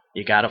them.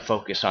 You got to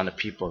focus on the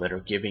people that are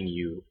giving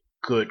you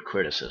good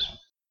criticism.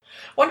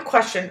 One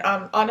question.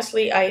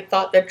 Honestly, I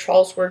thought that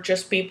trolls were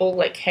just people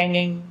like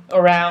hanging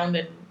around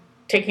and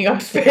taking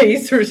up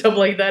space or something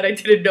like that. I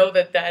didn't know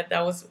that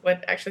was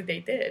what actually they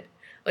did,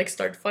 like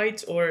start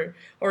fights or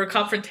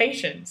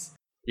confrontations.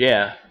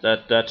 Yeah,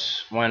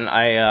 that's when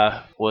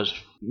I was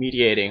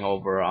mediating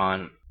over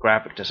on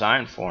graphic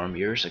design forum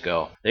years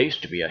ago. There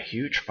used to be a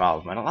huge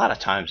problem, and a lot of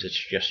times it's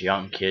just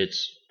young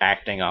kids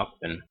acting up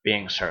and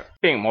being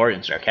more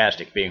than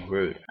sarcastic, being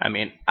rude. I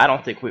mean, I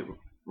don't think we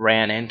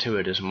ran into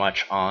it as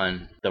much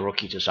on the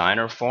Rookie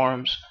Designer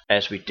forums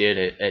as we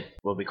did at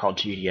what we call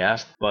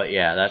GDF. But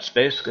yeah, that's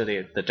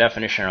basically the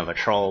definition of a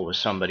troll, was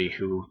somebody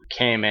who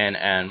came in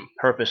and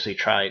purposely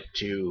tried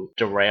to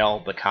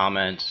derail the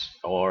comments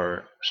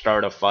or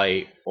start a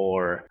fight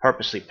or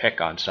purposely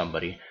pick on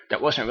somebody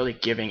that wasn't really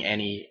giving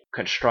any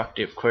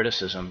constructive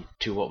criticism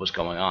to what was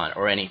going on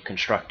or any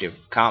constructive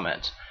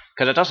comments.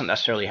 Because it doesn't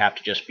necessarily have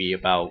to just be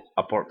about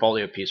a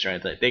portfolio piece or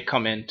anything. They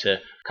come into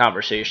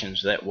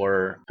conversations that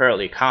were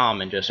fairly calm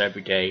and just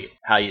everyday,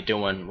 how you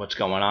doing, what's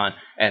going on,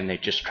 and they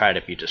just try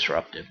to be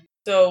disruptive.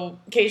 So,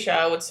 Keisha,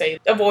 I would say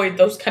avoid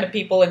those kind of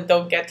people and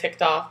don't get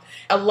ticked off.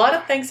 A lot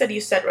of things that you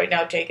said right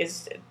now, Jake,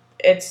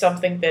 it's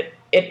something that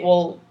it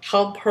will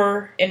help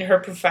her in her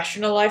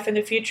professional life in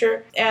the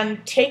future.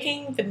 And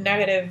taking the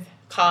negative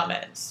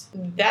comments.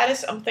 That is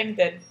something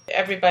that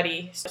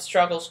everybody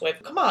struggles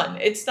with. Come on,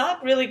 it's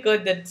not really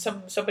good that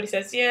somebody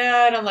says,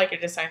 "Yeah, I don't like your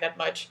design that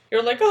much."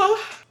 You're like,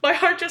 "Oh, my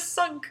heart just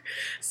sunk."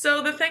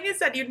 So the thing is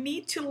that you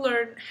need to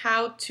learn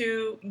how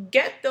to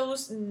get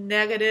those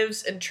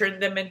negatives and turn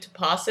them into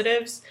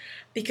positives,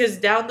 because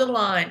down the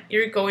line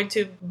you're going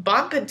to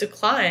bump into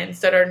clients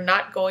that are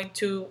not going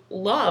to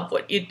love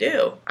what you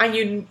do,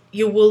 and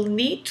you will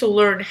need to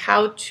learn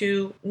how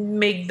to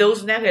make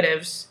those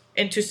negatives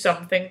into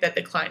something that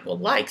the client will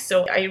like.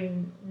 So I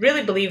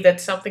really believe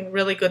that something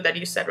really good that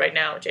you said right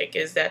now, Jake,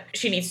 is that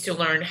she needs to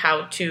learn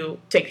how to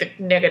take the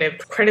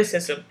negative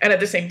criticism, and at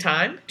the same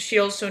time she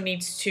also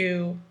needs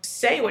to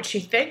say what she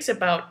thinks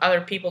about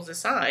other people's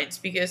designs,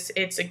 because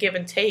it's a give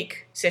and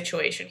take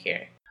situation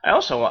here. I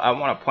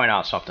want to point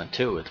out something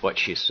too with what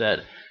she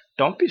said.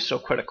 Don't be so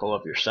critical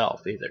of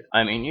yourself either.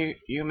 I mean,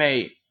 you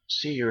may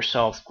see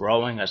yourself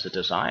growing as a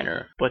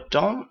designer, but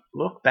don't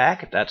look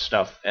back at that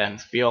stuff and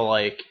feel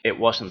like it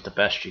wasn't the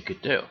best you could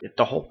do.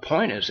 The whole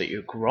point is that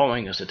you're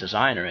growing as a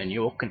designer, and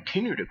you will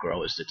continue to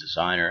grow as a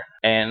designer.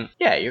 And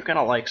yeah, you're going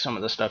to like some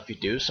of the stuff you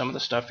do. Some of the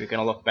stuff you're going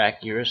to look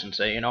back years and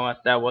say, you know what,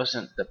 that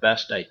wasn't the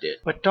best I did.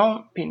 But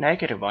don't be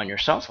negative on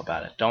yourself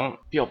about it. Don't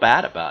feel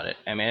bad about it.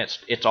 I mean,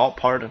 it's all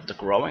part of the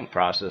growing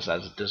process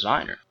as a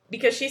designer.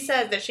 Because she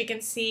says that she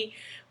can see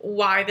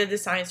why the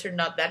designs are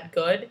not that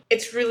good.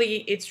 It's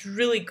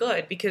really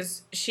good,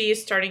 because she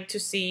is starting to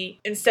see,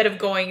 instead of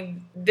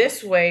going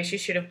this way, she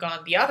should have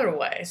gone the other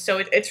way. So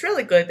it's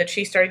really good that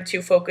she's starting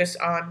to focus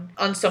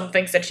on some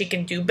things that she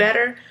can do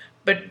better.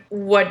 But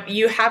what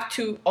you have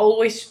to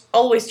always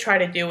try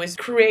to do is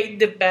create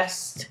the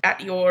best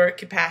at your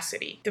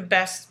capacity, the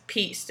best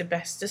piece, the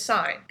best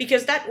design.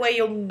 Because that way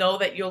you'll know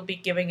that you'll be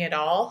giving it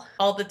all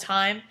the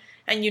time.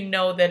 And you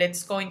know that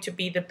it's going to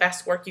be the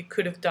best work you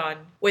could have done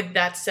with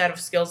that set of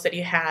skills that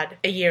you had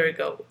a year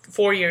ago,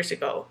 4 years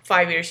ago,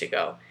 5 years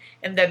ago.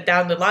 And then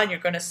down the line, you're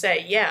going to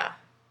say, yeah,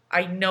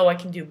 I know I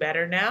can do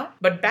better now.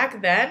 But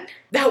back then,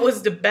 that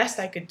was the best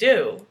I could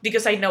do,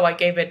 because I know I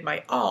gave it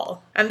my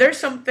all. And there's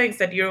some things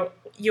that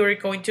you're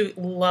going to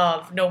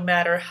love no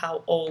matter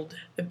how old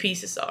the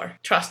pieces are.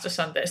 Trust us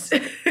on this.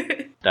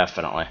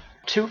 Definitely.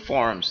 Two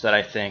forums that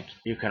I think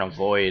you can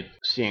avoid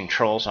seeing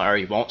trolls on, or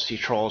you won't see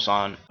trolls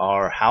on,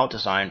 are How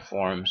Design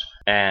forums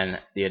and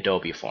the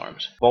Adobe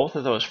forums. Both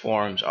of those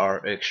forums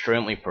are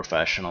extremely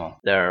professional.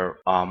 They're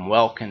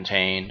well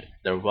contained,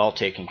 they're well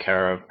taken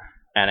care of,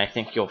 and I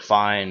think you'll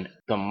find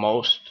the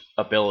most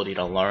ability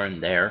to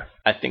learn there.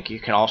 I think you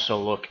can also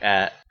look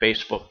at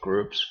Facebook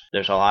groups.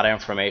 There's a lot of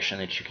information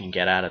that you can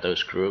get out of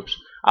those groups.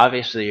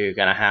 Obviously, you're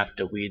going to have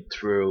to weed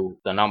through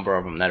the number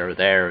of them that are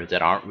there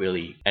that aren't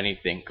really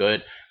anything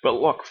good. But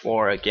look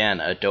for, again,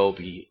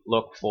 Adobe,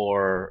 look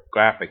for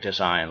graphic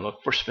design,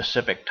 look for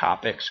specific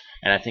topics,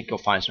 and I think you'll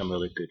find some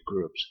really good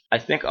groups. I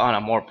think on a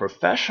more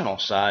professional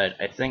side,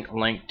 I think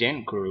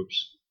LinkedIn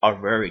groups are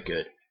very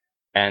good.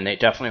 And they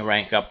definitely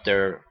rank up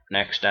there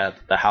next at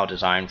the How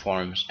Design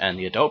forums and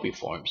the Adobe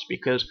forums,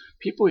 because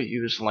people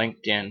use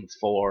LinkedIn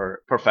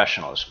for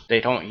professionalism.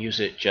 They don't use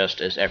it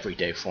just as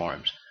everyday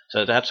forums.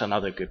 So that's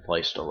another good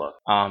place to look.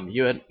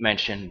 You had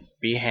mentioned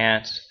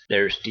Behance.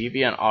 There's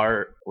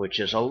DeviantArt, which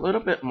is a little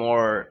bit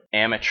more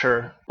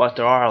amateur, but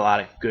there are a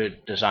lot of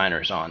good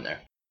designers on there.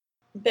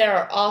 There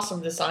are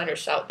awesome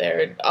designers out there,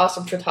 and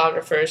awesome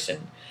photographers,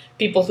 and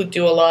people who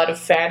do a lot of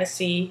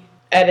fantasy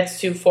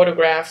edits to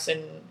photographs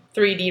and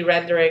 3D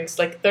renderings.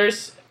 Like,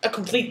 there's a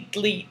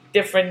completely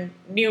different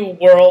new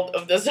world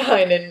of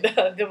design in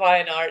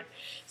DeviantArt.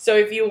 So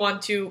if you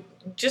want to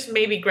just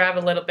maybe grab a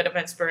little bit of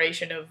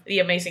inspiration of the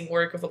amazing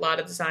work of a lot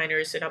of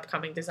designers and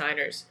upcoming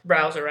designers,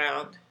 browse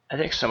around. I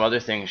think some other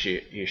things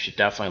you should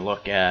definitely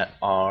look at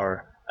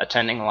are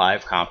attending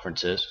live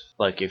conferences.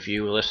 Like if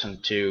you listen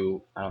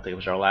to, I don't think it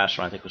was our last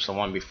one, I think it was the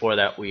one before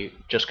that, we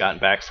just gotten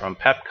back from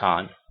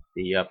PepCon,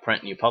 the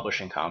Print New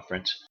Publishing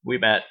Conference. We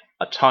met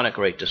a ton of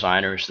great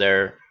designers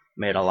there,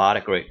 made a lot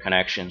of great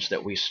connections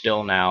that we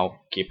still now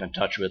keep in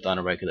touch with on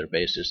a regular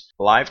basis.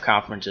 Live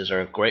conferences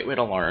are a great way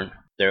to learn.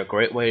 They're a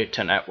great way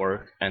to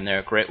network, and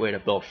they're a great way to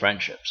build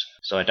friendships.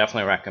 So I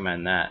definitely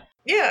recommend that.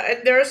 Yeah,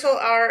 and they also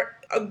are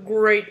a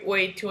great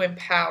way to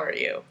empower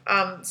you.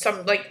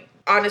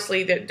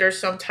 Honestly, there's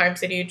some times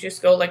that you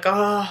just go like,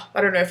 I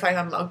don't know if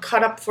I'm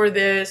cut up for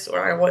this,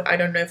 or I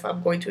don't know if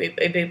I'm going to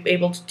be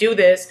able to do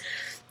this.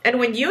 And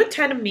when you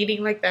attend a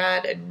meeting like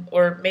that,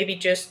 or maybe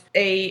just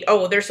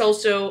there's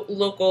also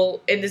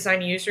local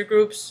InDesign user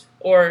groups,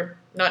 or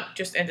not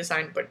just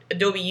InDesign, but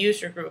Adobe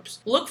user groups.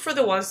 Look for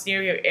the ones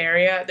near your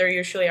area. There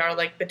usually are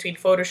like between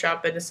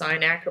Photoshop,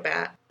 InDesign,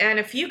 Acrobat. And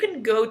if you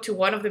can go to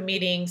one of the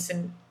meetings,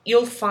 and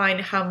you'll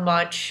find how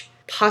much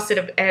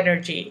positive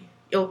energy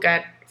you'll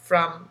get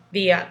from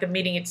the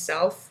meeting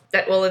itself,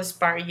 that will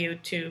inspire you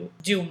to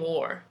do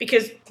more.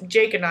 Because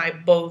Jake and I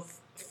both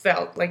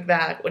felt like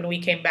that when we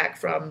came back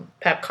from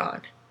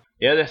PepCon.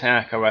 The other thing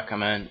I can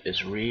recommend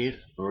is read,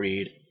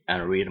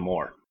 and read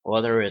more.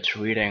 Whether it's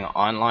reading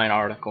online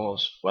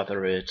articles,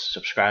 whether it's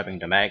subscribing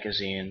to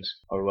magazines,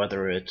 or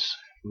whether it's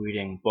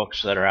reading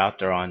books that are out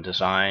there on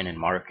design and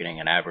marketing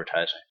and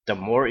advertising. The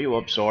more you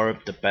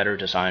absorb, the better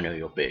designer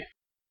you'll be.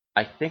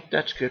 I think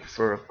that's good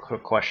for her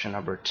question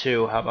number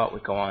 2. How about we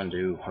go on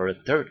to her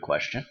third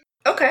question?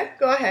 Okay,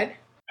 go ahead.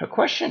 Her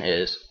question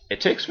is,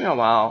 it takes me a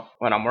while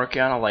when I'm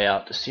working on a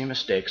layout to see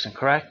mistakes and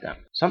correct them.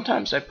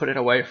 Sometimes I put it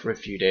away for a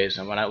few days,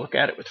 and when I look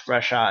at it with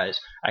fresh eyes,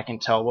 I can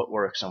tell what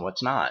works and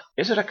what's not.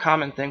 Is it a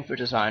common thing for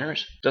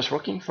designers? Does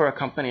working for a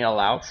company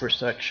allow for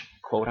such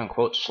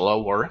quote-unquote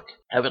slow work?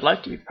 I would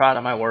like to be proud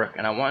of my work,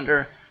 and I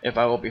wonder if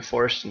I will be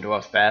forced into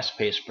a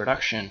fast-paced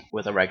production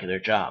with a regular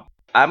job.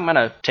 I'm going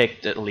to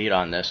take the lead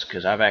on this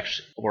because I've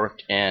actually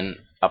worked in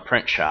a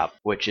print shop,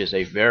 which is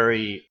a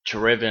very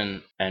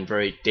driven and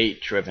very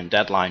date-driven,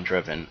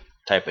 deadline-driven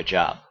type of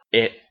job.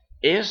 It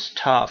is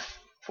tough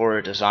for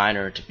a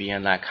designer to be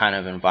in that kind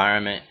of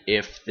environment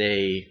if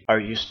they are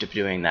used to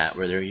doing that,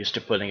 where they're used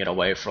to putting it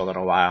away for a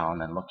little while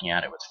and then looking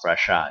at it with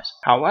fresh eyes.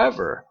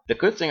 However, the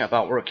good thing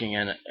about working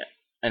in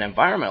an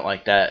environment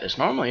like that is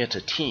normally it's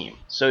a team.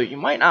 So you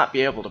might not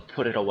be able to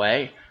put it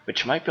away, but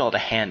you might be able to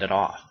hand it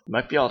off. You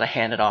might be able to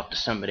hand it off to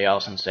somebody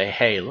else and say,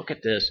 hey, look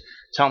at this.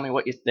 Tell me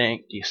what you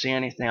think. Do you see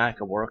anything I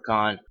could work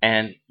on?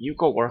 And you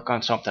go work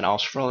on something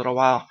else for a little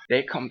while.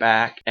 They come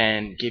back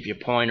and give you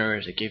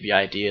pointers, they give you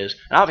ideas.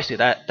 And obviously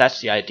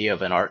that's the idea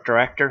of an art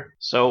director.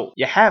 So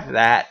you have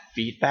that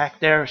feedback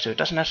there, so it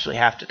doesn't necessarily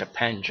have to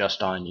depend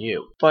just on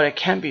you. But it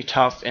can be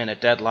tough in a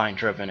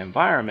deadline-driven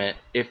environment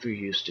if you're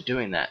used to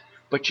doing that.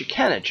 But you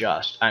can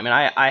adjust. I mean,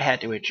 I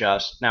had to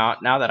adjust. Now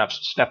that I've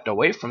stepped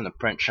away from the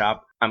print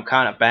shop, I'm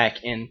kind of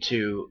back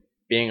into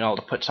being able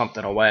to put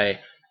something away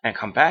and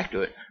come back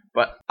to it.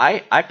 But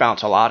I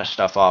bounce a lot of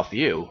stuff off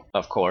you,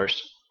 of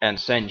course, and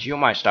send you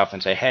my stuff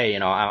and say, hey,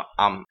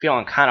 I'm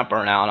feeling kind of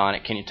burnt out on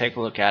it. Can you take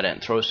a look at it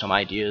and throw some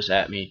ideas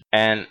at me?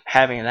 And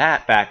having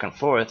that back and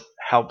forth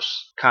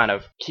helps kind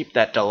of keep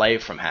that delay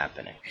from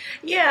happening.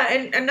 Yeah,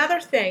 and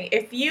another thing,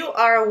 if you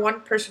are a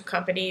one-person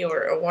company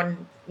or a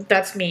one,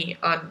 that's me.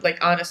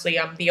 Honestly,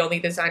 I'm the only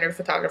designer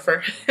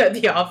photographer at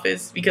the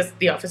office because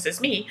the office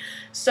is me.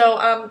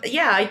 So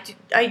yeah,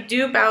 I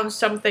do bounce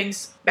some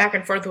things back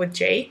and forth with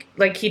Jake,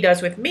 like he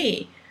does with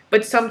me.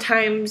 But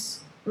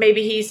sometimes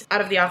maybe he's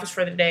out of the office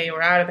for the day or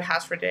out of the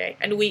house for the day,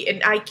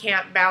 and I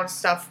can't bounce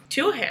stuff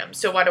to him.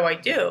 So what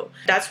do?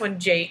 That's when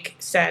Jake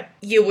said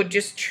you would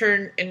just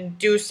turn and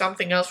do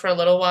something else for a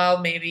little while.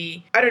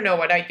 Maybe, I don't know,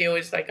 what I do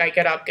is like I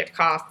get up, get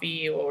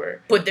coffee,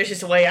 or put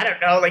dishes away. I don't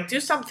know, like do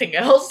something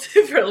else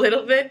for a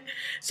little bit,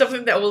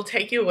 something that will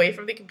take you away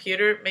from the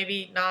computer.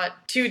 Maybe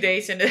not 2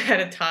 days at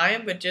a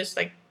time, but just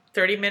like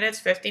 30 minutes,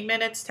 15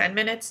 minutes, 10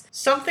 minutes,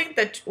 something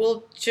that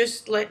will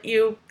just let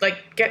you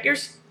like get your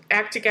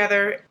act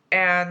together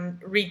and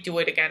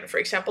redo it again. For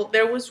example,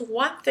 there was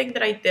one thing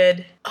that I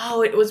did,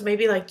 it was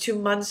maybe like 2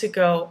 months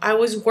ago. I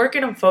was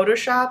working on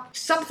Photoshop.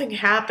 Something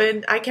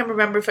happened. I can't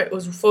remember if it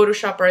was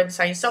Photoshop or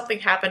InDesign. Something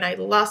happened. I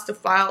lost the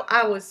file.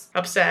 I was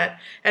upset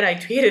and I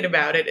tweeted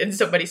about it, and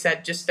somebody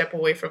said, just step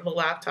away from the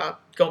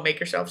laptop. Go make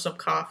yourself some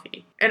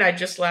coffee. And I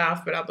just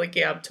laughed, but I'm like,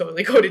 yeah, I'm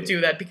totally going to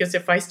do that, because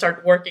if I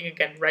start working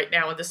again right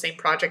now on the same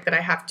project that I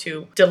have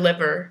to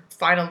deliver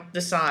final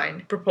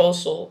design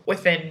proposal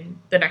within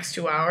the next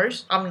 2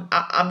 hours,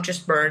 I'm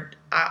just burned.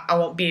 I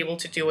won't be able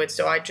to do it.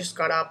 So I just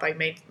got up, I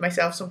made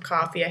myself some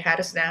coffee, I had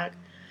a snack,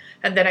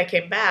 and then I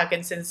came back.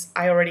 And since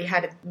I already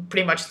had it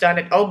pretty much done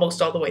it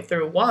almost all the way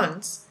through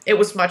once, it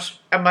was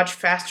a much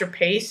faster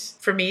pace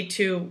for me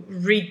to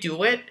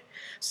redo it.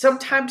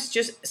 Sometimes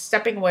just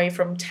stepping away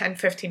from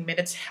 10-15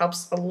 minutes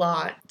helps a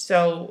lot.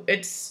 So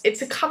it's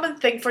a common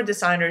thing for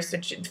designers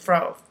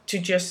to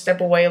just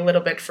step away a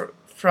little bit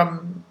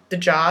from the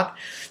job.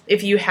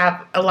 If you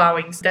have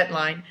allowing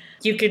deadline,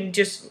 you can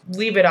just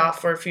leave it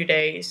off for a few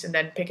days and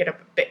then pick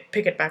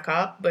it back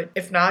up. But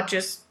if not,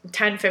 just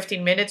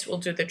 10-15 minutes will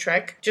do the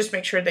trick. Just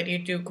make sure that you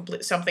do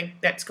something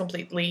that's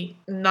completely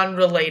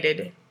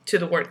non-related to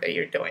the work that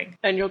you're doing.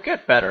 And you'll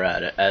get better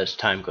at it as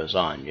time goes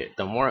on.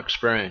 The more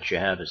experience you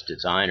have as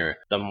designer,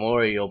 the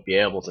more you'll be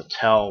able to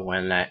tell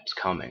when that's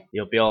coming.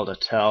 You'll be able to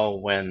tell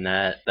when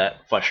that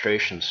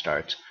frustration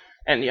starts.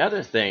 And the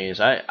other thing is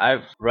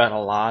I've read a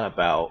lot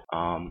about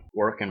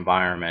work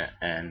environment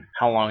and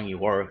how long you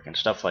work and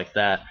stuff like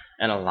that.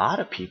 And a lot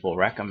of people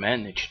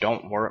recommend that you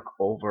don't work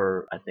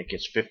over, I think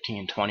it's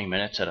 15-20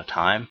 minutes at a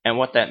time. And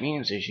what that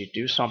means is you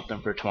do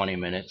something for 20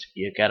 minutes,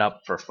 you get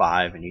up for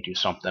 5 and you do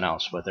something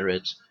else, whether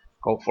it's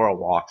go for a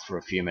walk for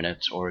a few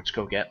minutes, or it's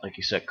go get, like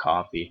you said,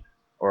 coffee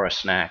or a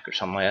snack or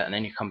something like that, and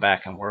then you come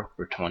back and work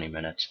for 20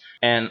 minutes.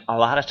 And a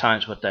lot of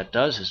times what that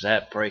does is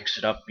that breaks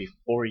it up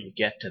before you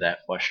get to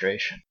that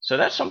frustration. So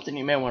that's something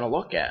you may want to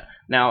look at.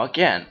 Now,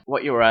 again,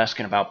 what you were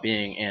asking about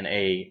being in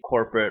a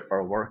corporate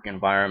or work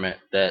environment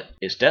that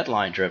is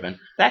deadline driven,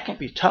 that can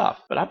be tough.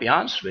 But I'll be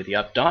honest with you,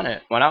 I've done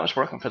it. When I was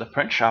working for the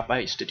print shop, I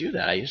used to do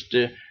that. I used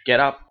to get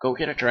up, go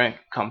get a drink,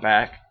 come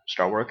back,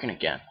 start working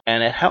again.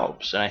 And it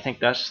helps. And I think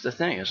that's the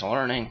thing, is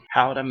learning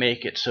how to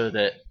make it so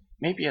that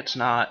maybe it's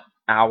not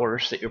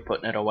hours that you're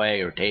putting it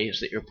away or days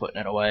that you're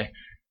putting it away,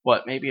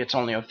 but maybe it's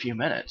only a few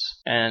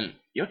minutes. And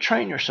you'll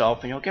train yourself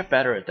and you'll get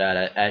better at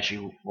that as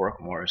you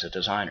work more as a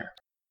designer.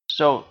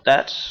 So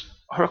that's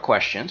her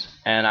questions,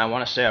 and I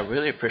want to say I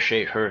really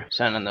appreciate her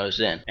sending those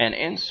in. And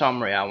in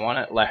summary, I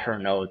want to let her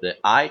know that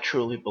I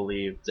truly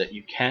believe that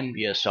you can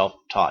be a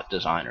self-taught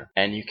designer,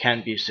 and you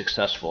can be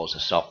successful as a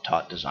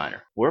self-taught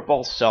designer. We're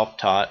both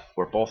self-taught,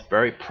 we're both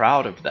very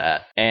proud of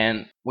that,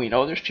 and we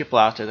know there's people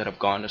out there that have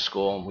gone to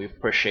school, and we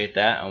appreciate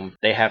that, and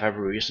they have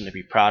every reason to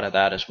be proud of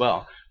that as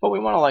well. But we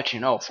want to let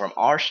you know, from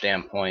our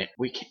standpoint,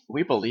 we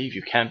believe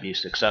you can be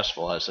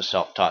successful as a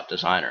self-taught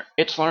designer.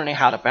 It's learning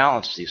how to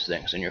balance these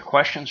things, and your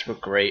questions were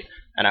great,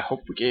 and I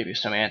hope we gave you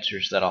some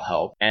answers that'll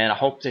help. And I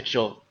hope that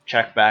you'll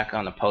check back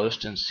on the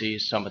post and see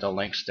some of the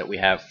links that we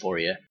have for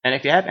you. And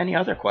if you have any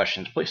other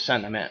questions, please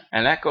send them in.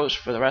 And that goes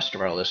for the rest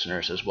of our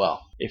listeners as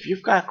well. If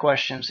you've got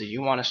questions that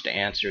you want us to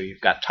answer,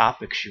 you've got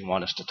topics you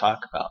want us to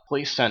talk about,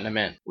 please send them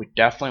in. We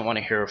definitely want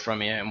to hear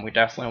from you, and we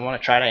definitely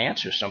want to try to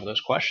answer some of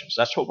those questions.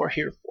 That's what we're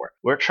here for.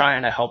 We're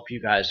trying to help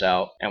you guys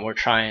out, and we're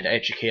trying to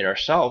educate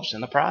ourselves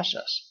in the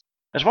process.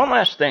 There's one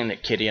last thing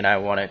that Kitty and I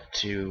wanted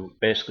to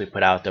basically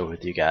put out there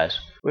with you guys.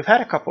 We've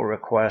had a couple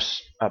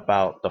requests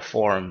about the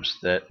forums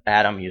that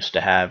Adam used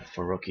to have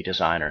for Rookie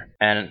Designer.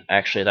 And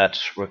actually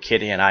that's where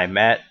Kitty and I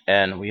met,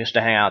 and we used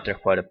to hang out there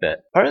quite a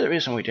bit. Part of the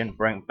reason we didn't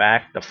bring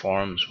back the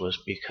forums was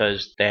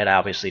because they had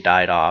obviously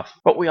died off.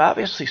 But we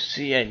obviously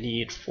see a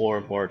need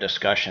for more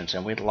discussions,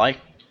 and we'd like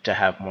to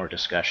have more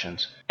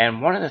discussions.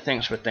 And one of the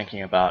things we're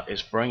thinking about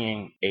is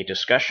bringing a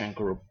discussion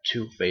group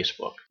to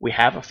Facebook. We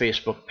have a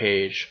Facebook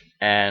page,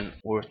 and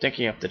we're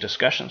thinking if the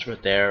discussions were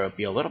there, it would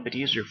be a little bit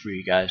easier for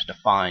you guys to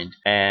find.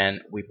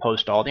 And we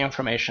post all the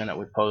information that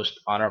we post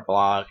on our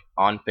blog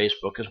on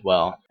Facebook as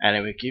well, and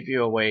it would give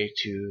you a way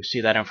to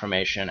see that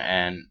information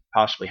and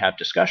possibly have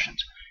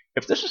discussions.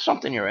 If this is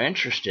something you're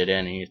interested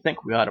in and you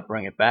think we ought to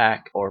bring it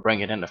back or bring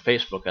it into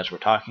Facebook as we're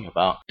talking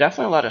about,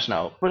 definitely let us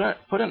know.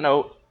 Put a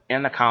note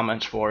in the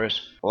comments for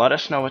us. Let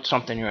us know it's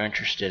something you're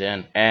interested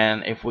in,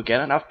 and if we get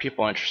enough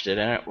people interested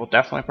in it, we'll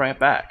definitely bring it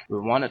back. We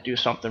want to do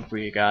something for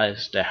you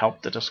guys to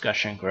help the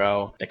discussion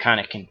grow, to kind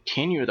of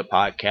continue the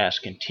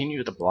podcast,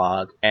 continue the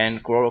blog,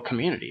 and grow a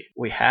community.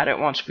 We had it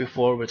once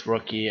before with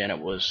Rookie, and it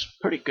was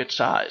pretty good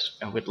size,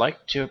 and we'd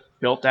like to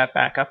build that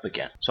back up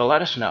again. So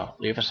let us know.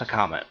 Leave us a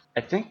comment.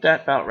 I think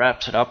that about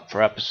wraps it up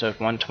for episode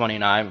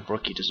 129 of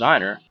Rookie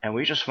Designer, and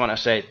we just want to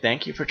say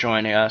thank you for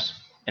joining us.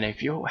 And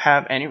if you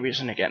have any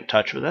reason to get in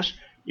touch with us,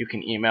 you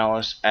can email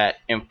us at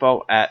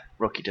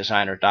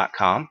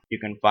info@rookiedesigner.com. You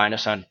can find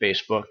us on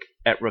Facebook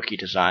at Rookie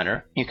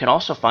Designer. You can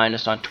also find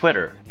us on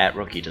Twitter at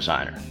Rookie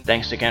Designer.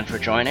 Thanks again for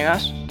joining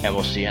us, and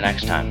we'll see you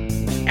next time.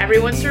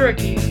 Everyone's a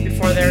rookie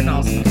before they're an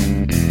all-star.